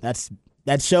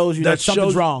shows you that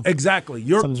something's wrong. Exactly.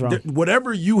 Something's wrong.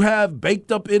 Whatever you have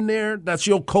baked up in there, that's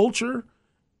your culture.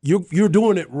 You're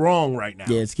doing it wrong right now.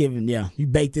 Yeah, it's giving. Yeah, you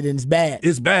baked it and it's bad.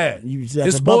 It's bad.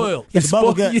 It's spoiled. It's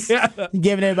bubble guts. Yeah. You're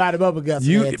giving everybody bubble guts.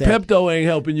 Pepto ain't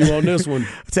helping you on this one.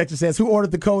 Texas says, "Who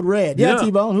ordered the code red?" Yeah,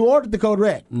 T-Bone. Who ordered the code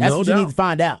red? That's what you need to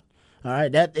find out. All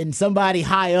right, and somebody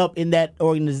high up in that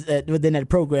within that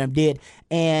program did.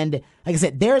 And like I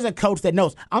said, there's a coach that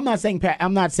knows. I'm not saying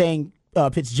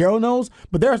Fitzgerald knows,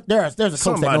 but there's a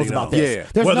coach that knows about this. Yeah.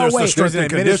 There's Whether no it's way. a strength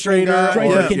and conditioning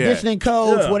Conditioning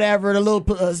coach, whatever, the little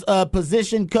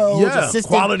position coach, assistant,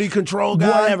 quality control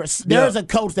guy, whatever. There's a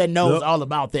coach that knows all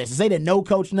about this. To say that no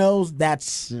coach knows,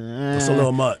 that's a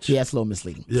little much. Yeah, it's a little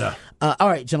misleading. Yeah. All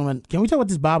right, gentlemen, can we talk about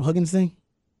this Bob Huggins thing?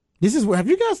 This is where have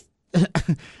you guys? I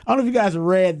don't know if you guys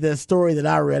read the story that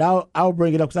I read. I'll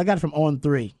bring it up because I got it from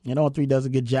On3, and On3 does a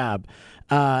good job.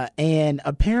 And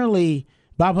apparently,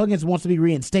 Bob Huggins wants to be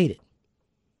reinstated.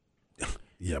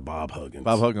 Yeah, Bob Huggins.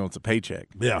 Bob Huggins wants a paycheck.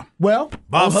 Yeah. Well,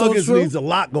 Bob Huggins needs a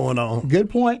lot going on. Good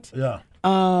point. Yeah.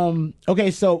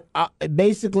 Okay, so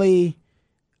basically,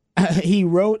 he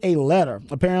wrote a letter.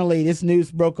 Apparently, this news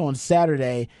broke on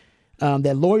Saturday.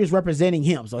 That lawyers representing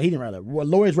him, so he didn't write it.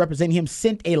 Lawyers representing him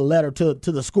sent a letter to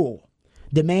the school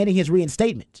demanding his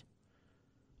reinstatement.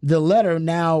 The letter,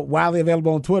 now widely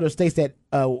available on Twitter, states that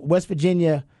West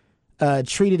Virginia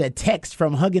treated a text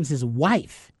from Huggins'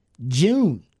 wife,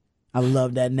 June. I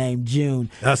love that name, June.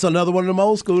 That's another one of them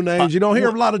old school names. You don't hear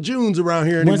a lot of Junes around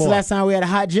here anymore. When's the last time we had a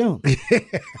hot June?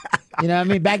 You know what I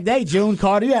mean? Back day, June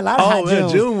Carter, you had a lot of hot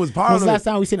Junes. June was part When's of the it. last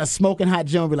time we seen a smoking hot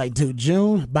June? Be like, dude,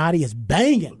 June body is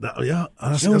banging. Yeah,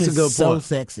 that's June a is good so point.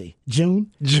 sexy.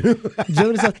 June is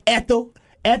so Ethel.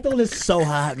 Ethel is so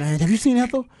hot, man. Have you seen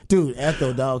Ethel? Dude,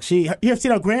 Ethel, dog. You ever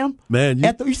seen her gram? Man,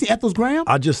 you see Ethel's gram?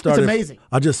 It's amazing.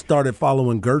 I just started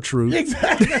following Gertrude.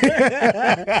 Exactly.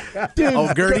 Dude,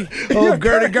 Oh, Gertie.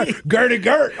 Gertie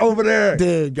Gert over there.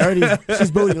 Dude, Gertie, she's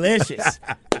bootylicious.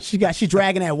 She's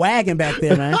dragging that wagon back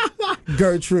there, man.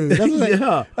 Gertrude.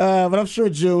 Yeah. But I'm sure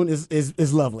June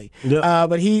is lovely. Yeah.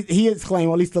 But he is claiming,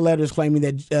 or at least the letter is claiming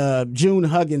that June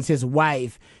Huggins, his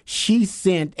wife, she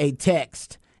sent a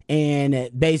text. And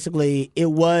basically,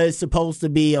 it was supposed to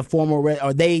be a formal,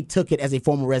 or they took it as a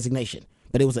formal resignation.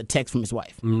 But it was a text from his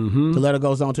wife. Mm-hmm. The letter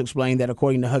goes on to explain that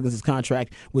according to Huggins'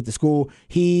 contract with the school,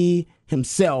 he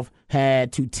himself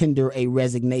had to tender a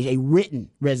written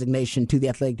resignation to the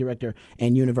athletic director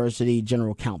and university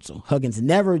general counsel. Huggins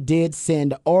never did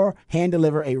send or hand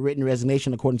deliver a written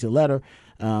resignation according to the letter.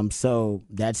 So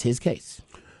that's his case.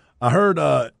 I heard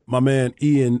my man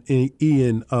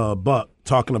Ian Buck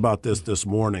talking about this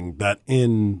morning, that I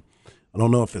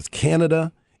don't know if it's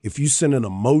Canada, if you send an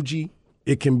emoji,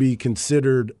 it can be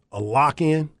considered a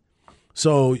lock-in,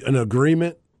 so an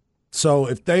agreement. So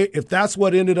if that's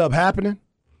what ended up happening,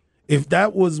 if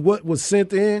that was what was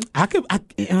sent in, Yeah.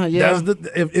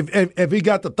 If he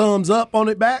got the thumbs up on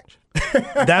it back,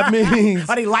 that means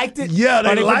But he liked it. yeah,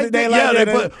 they liked it. Yeah,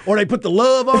 they put the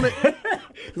love on it.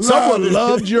 Someone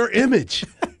loved your image.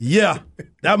 Yeah,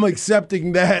 I'm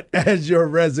accepting that as your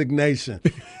resignation,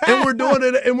 and we're doing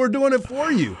it. And we're doing it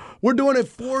for you. We're doing it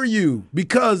for you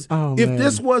because if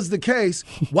this was the case,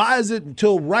 why is it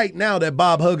until right now that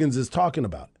Bob Huggins is talking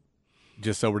about it?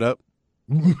 Just sobered up.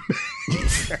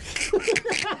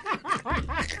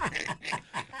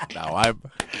 No, I'm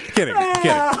kidding.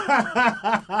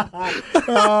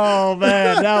 Oh,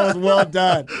 man, that was well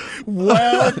done.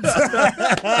 Well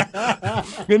done.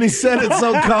 And he said it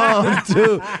so calm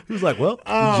too. He was like, "Well,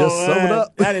 you just sobered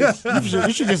up." That is,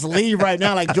 you should just leave right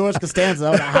now, like George Costanza.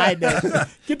 I'm gonna hide that.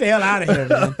 Get the hell out of here,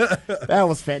 man. That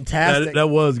was fantastic. That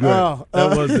was great.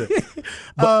 That was it.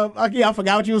 I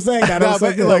forgot what you were saying. That was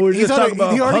so good. look, we're He just talking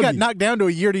about already got Huggy. knocked down to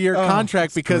a year-to-year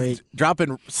contract because great.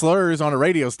 dropping slurs on a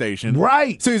radio station.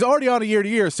 Right. So he's already on a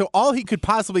year-to-year. So all he could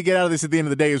possibly get out of this at the end of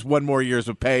the day is one more year's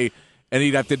of pay, and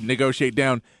he'd have to negotiate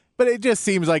down. But it just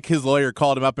seems like his lawyer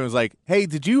called him up and was like, "Hey,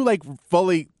 did you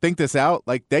fully think this out?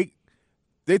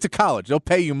 It's a college; they'll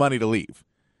pay you money to leave."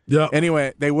 Yeah.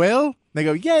 Anyway, they will. They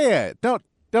go, "Yeah, don't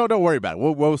worry about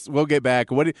it. We'll get back."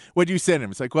 What'd you send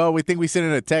him? It's like, "Well, we think we sent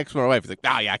in a text from our wife." He's like,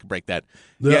 "Yeah, I can break that.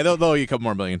 Yeah, they'll owe you a couple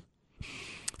more million."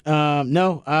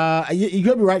 No, you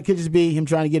could be right. It could just be him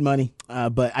trying to get money.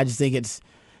 But I just think it's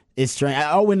strange.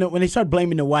 When they start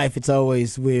blaming the wife, it's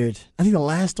always weird. I think the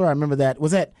last story I remember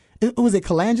was it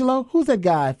Colangelo? Who's that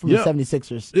guy from the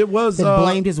 76ers? It was that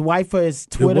blamed his wife for his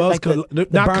Twitter. It was the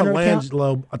not burner account?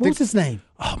 Colangelo. What was his name?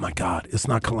 Oh my God, it's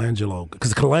not Colangelo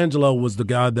because Colangelo was the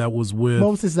guy that was with.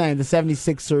 What was his name? The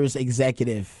 76ers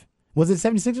executive. Was it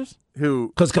 76ers? Who?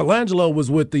 Because Colangelo was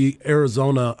with the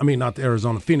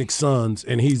Phoenix Suns,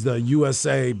 and he's the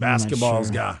USA basketballs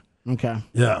sure. guy. Okay.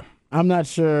 Yeah. I'm not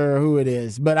sure who it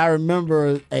is, but I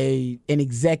remember an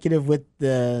executive with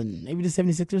maybe the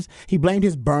 76ers. He blamed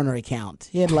his burner account.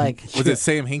 He had Was it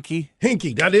Sam Hinkie?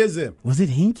 Hinkie, that is him. Was it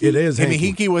Hinkie? It is I mean,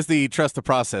 Hinkie. Hinkie was the trust the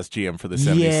process GM for the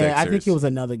 76ers. Yeah, I think it was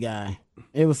another guy.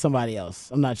 It was somebody else.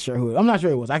 I'm not sure who. I'm not sure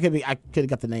who it was. I could have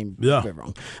got the name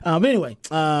wrong. But anyway,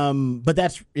 but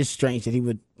it's strange that he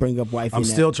would bring up wife. I'm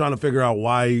still trying to figure out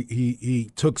why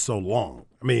he took so long.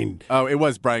 I mean, it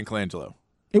was Brian Colangelo.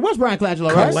 It was Brian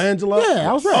Colangelo, right? Colangelo? Yeah,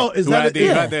 I was right. Oh, is Who that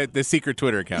had the secret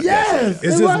Twitter account? Yes,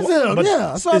 Is it was him. but Yeah,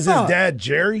 that's what I is his thought. dad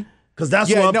Jerry? Because that's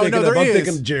Yeah, what I'm thinking. there I'm is.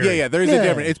 thinking Jerry. Yeah, there is a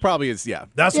difference. It's probably is. Yeah,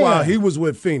 That's Yeah. why he was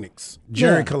with Phoenix.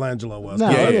 Jerry Yeah. Colangelo was. No,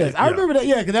 Yeah, it yeah, is. I remember that.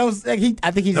 Yeah, because that was I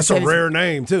think he That's just said a rare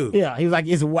name too. Yeah, he was like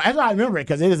his wife. That's why I remember it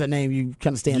because it is a name you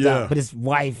kind of stands Yeah. out. But his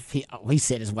wife, he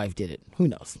said his wife did it. Who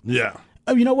knows? Yeah.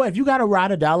 Oh, you know what? If you got a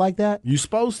ride or die like that, You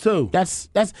supposed to. that's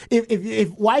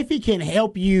if wifey can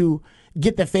help you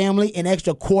get the family an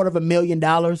extra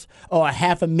 $250,000 or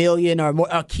 $500,000 or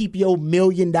more, or keep your $1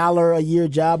 million a year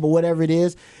job or whatever it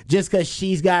is, just because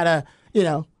she's gotta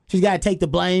take the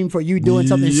blame for you doing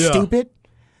something Yeah. stupid.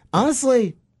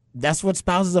 Honestly, that's what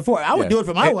spouses are for. I would do it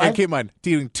for my wife. And keep in mind,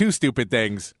 doing two stupid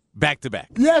things back to back.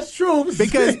 That's true.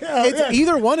 Because Yeah, it's yeah.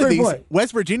 either one of Great these, point.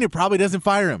 West Virginia probably doesn't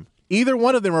fire him. Either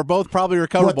one of them are both probably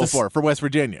recoverable for West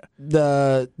Virginia.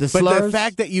 The slurs? But the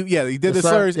fact that he did the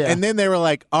slurs, yeah. and then they were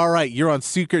like, all right, you're on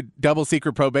double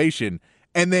secret probation,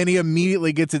 and then he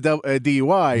immediately gets a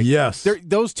DUI. Yes.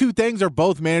 Those two things are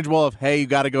both manageable of, hey, you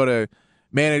got to go to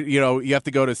you have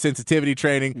to go to sensitivity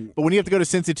training. But when you have to go to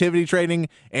sensitivity training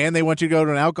and they want you to go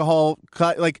to an alcohol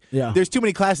there's too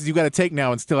many classes you got to take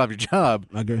now and still have your job.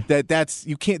 I agree. That's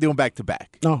you can't do them back to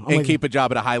back. No, and keep a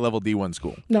job at a high level D1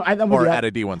 school. No, at a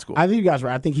D1 school. I think you guys are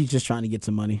right. I think he's just trying to get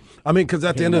some money. I mean, because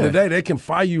at the end of the day, they can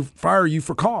fire you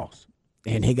for cause.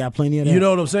 And he got plenty of that. You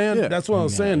know what I'm saying? Yeah. That's what I'm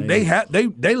saying.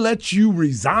 They let you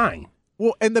resign.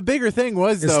 Well, and the bigger thing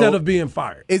was, instead of being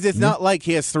fired, it's not like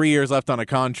he has 3 years left on a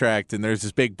contract and there's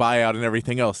this big buyout and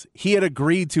everything else. He had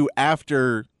agreed to,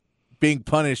 after being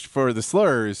punished for the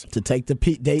slurs, to take the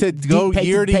go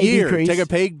year to year, decrease. take a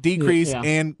pay decrease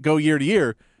and go year to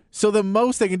year. So the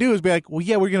most they can do is be like, well,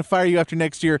 yeah, we're going to fire you after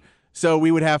next year, so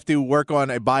we would have to work on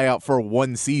a buyout for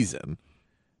 1 season.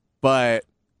 But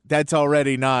that's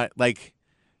already not like,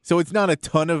 so it's not a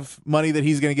ton of money that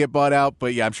he's going to get bought out.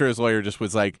 But yeah, I'm sure his lawyer just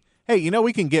was like, hey,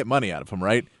 we can get money out of him,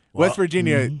 right? Well, West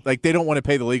Virginia, they don't want to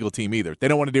pay the legal team either. They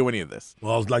don't want to do any of this.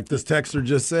 Well, like this texter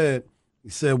just said, he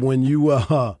said, when you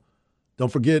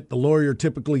don't forget, the lawyer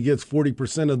typically gets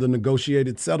 40% of the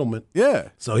negotiated settlement. Yeah.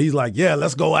 So he's like, yeah,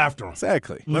 let's go after him.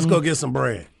 Exactly. Let's go get some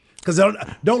bread. Because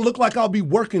don't look like I'll be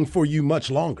working for you much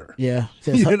longer. Yeah.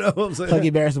 You know what I'm saying?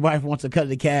 Huggy Bear's wife wants to cut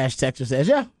the cash. Texter says,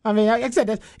 yeah. I mean, like I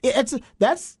said,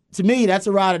 that's to me, that's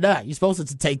a ride or die. You're supposed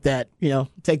to take that,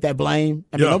 take that blame.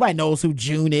 I mean, nobody knows who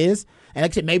June is. And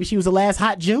like I said, maybe she was the last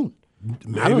hot June.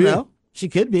 Maybe. I don't know. She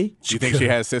could be. Do you think she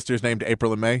has sisters named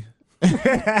April and May?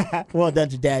 Well,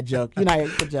 that's a dad joke. Good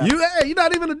job. You're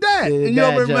not even a dad. And you're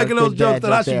over making those jokes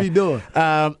that I should be doing.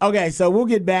 Okay, so we'll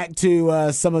get back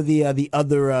to some of the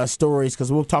other stories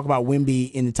because we'll talk about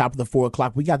Wemby in the top of the 4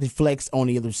 o'clock. We got the flex on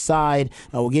the other side.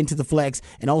 We'll get into the flex.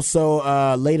 And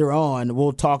also later on,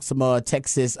 we'll talk some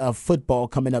Texas football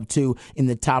coming up too in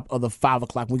the top of the 5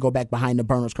 o'clock. We go back behind the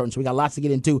Burners curtain. So we got lots to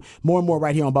get into. More and more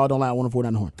right here on Ball Don't Lie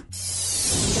 104.9 The Horn.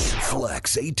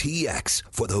 Flex ATX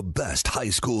for the best high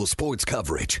school sports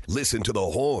coverage. Listen to The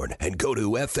Horn and go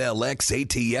to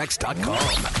FLXATX.com.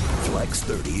 Flex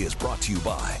 30 is brought to you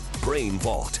by Brain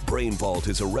Vault. Brain Vault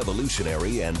is a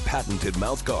revolutionary and patented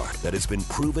mouthguard that has been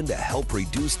proven to help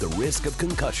reduce the risk of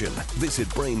concussion. Visit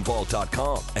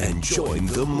BrainVault.com and join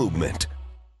the movement.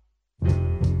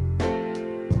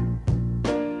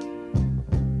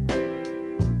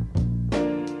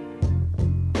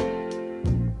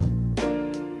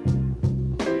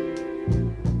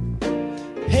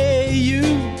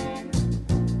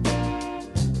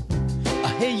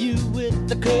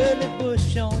 The curly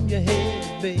bush on your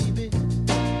head, baby.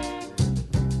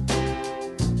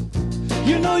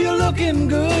 You know you're looking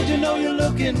good, you know you're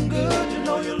looking good, you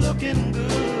know you're looking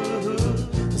good.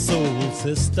 Soul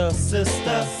sister.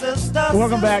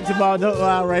 Welcome back to Ball Don't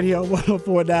Lie right here on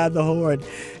 104.9 The Horn.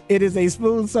 It is a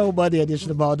Spoon Soul Monday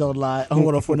edition of Ball Don't Lie on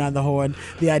 104.9 The Horn.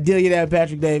 The Ideal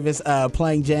Patrick Davis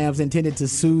playing jams intended to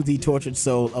soothe the tortured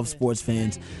soul of sports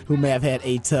fans who may have had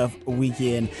a tough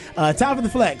weekend. Time for the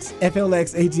flex.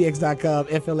 FLXATX.com,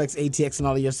 FLXATX, and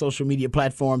all of your social media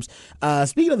platforms.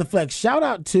 Speaking of the flex, shout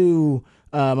out to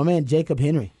my man Jacob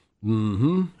Henry.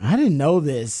 Mm-hmm. I didn't know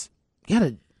this.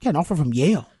 Got an offer from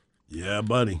Yale. Yeah,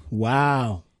 buddy.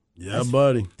 Wow.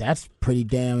 Buddy. That's pretty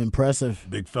damn impressive.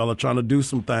 Big fella trying to do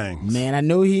some things. Man, I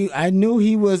knew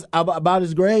he was about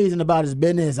his grades and about his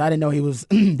business. I didn't know he was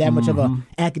that much of an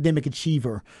academic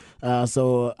achiever.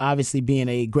 So obviously being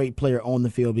a great player on the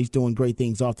field, he's doing great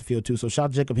things off the field too. So shout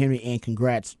out to Jacob Henry and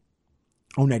congrats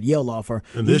on that Yale offer.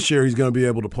 And this year he's going to be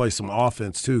able to play some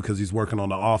offense too because he's working on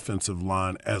the offensive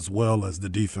line as well as the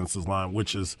defensive line,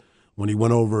 which is when he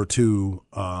went over to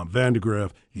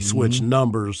Vandegrift, he switched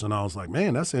numbers, and I was like,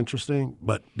 man, that's interesting.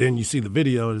 But then you see the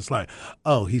video, and it's like,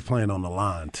 oh, he's playing on the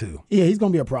line too. Yeah, he's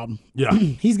going to be a problem. Yeah.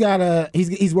 He's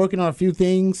working on a few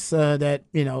things that,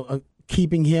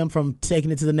 keeping him from taking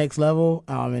it to the next level.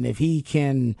 And if he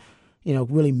can,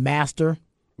 really master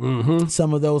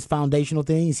some of those foundational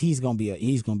things, he's gonna be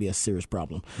a serious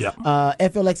problem. Yeah.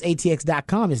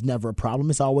 FLXATX.com is never a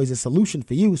problem. It's always a solution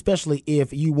for you, especially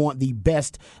if you want the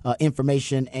best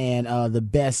information and the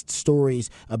best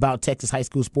stories about Texas high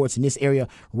school sports in this area.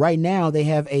 Right now, they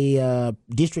have a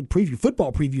district preview.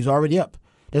 Football preview is already up.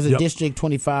 There's a District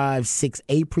 25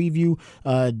 6A preview,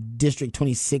 District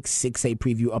 26 6A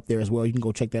preview up there as well. You can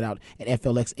go check that out at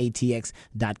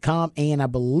FLXATX.com. And I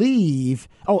believe,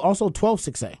 also 12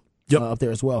 6A. up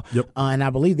there as well. Yep. And I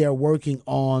believe they're working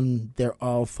on their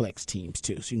All Flex teams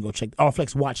too. So you can go check All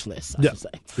Flex watch list, I should say.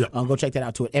 Yep. Go check that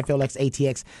out too at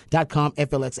FLXATX.com,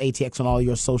 FLXATX on all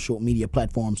your social media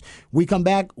platforms. We come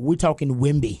back, we're talking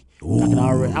Wemby.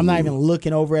 I'm not even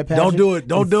looking over at Patrick. Don't do it.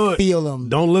 Don't do it. Feel him.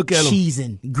 Don't look at him.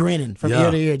 Cheesing, grinning from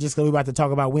ear to ear just because we're about to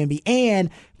talk about Wemby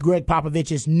and Greg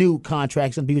Popovich's new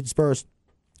contract on the Spurs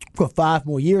for 5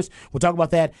 more years. We'll talk about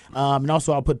that. And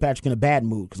also, I'll put Patrick in a bad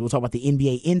mood because we'll talk about the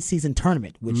NBA in-season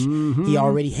tournament, which he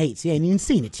already hates. He ain't even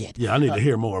seen it yet. Yeah, I need to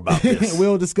hear more about this.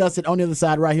 We'll discuss it on the other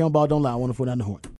side right here on Ball Don't Lie. 104.9 The Horn.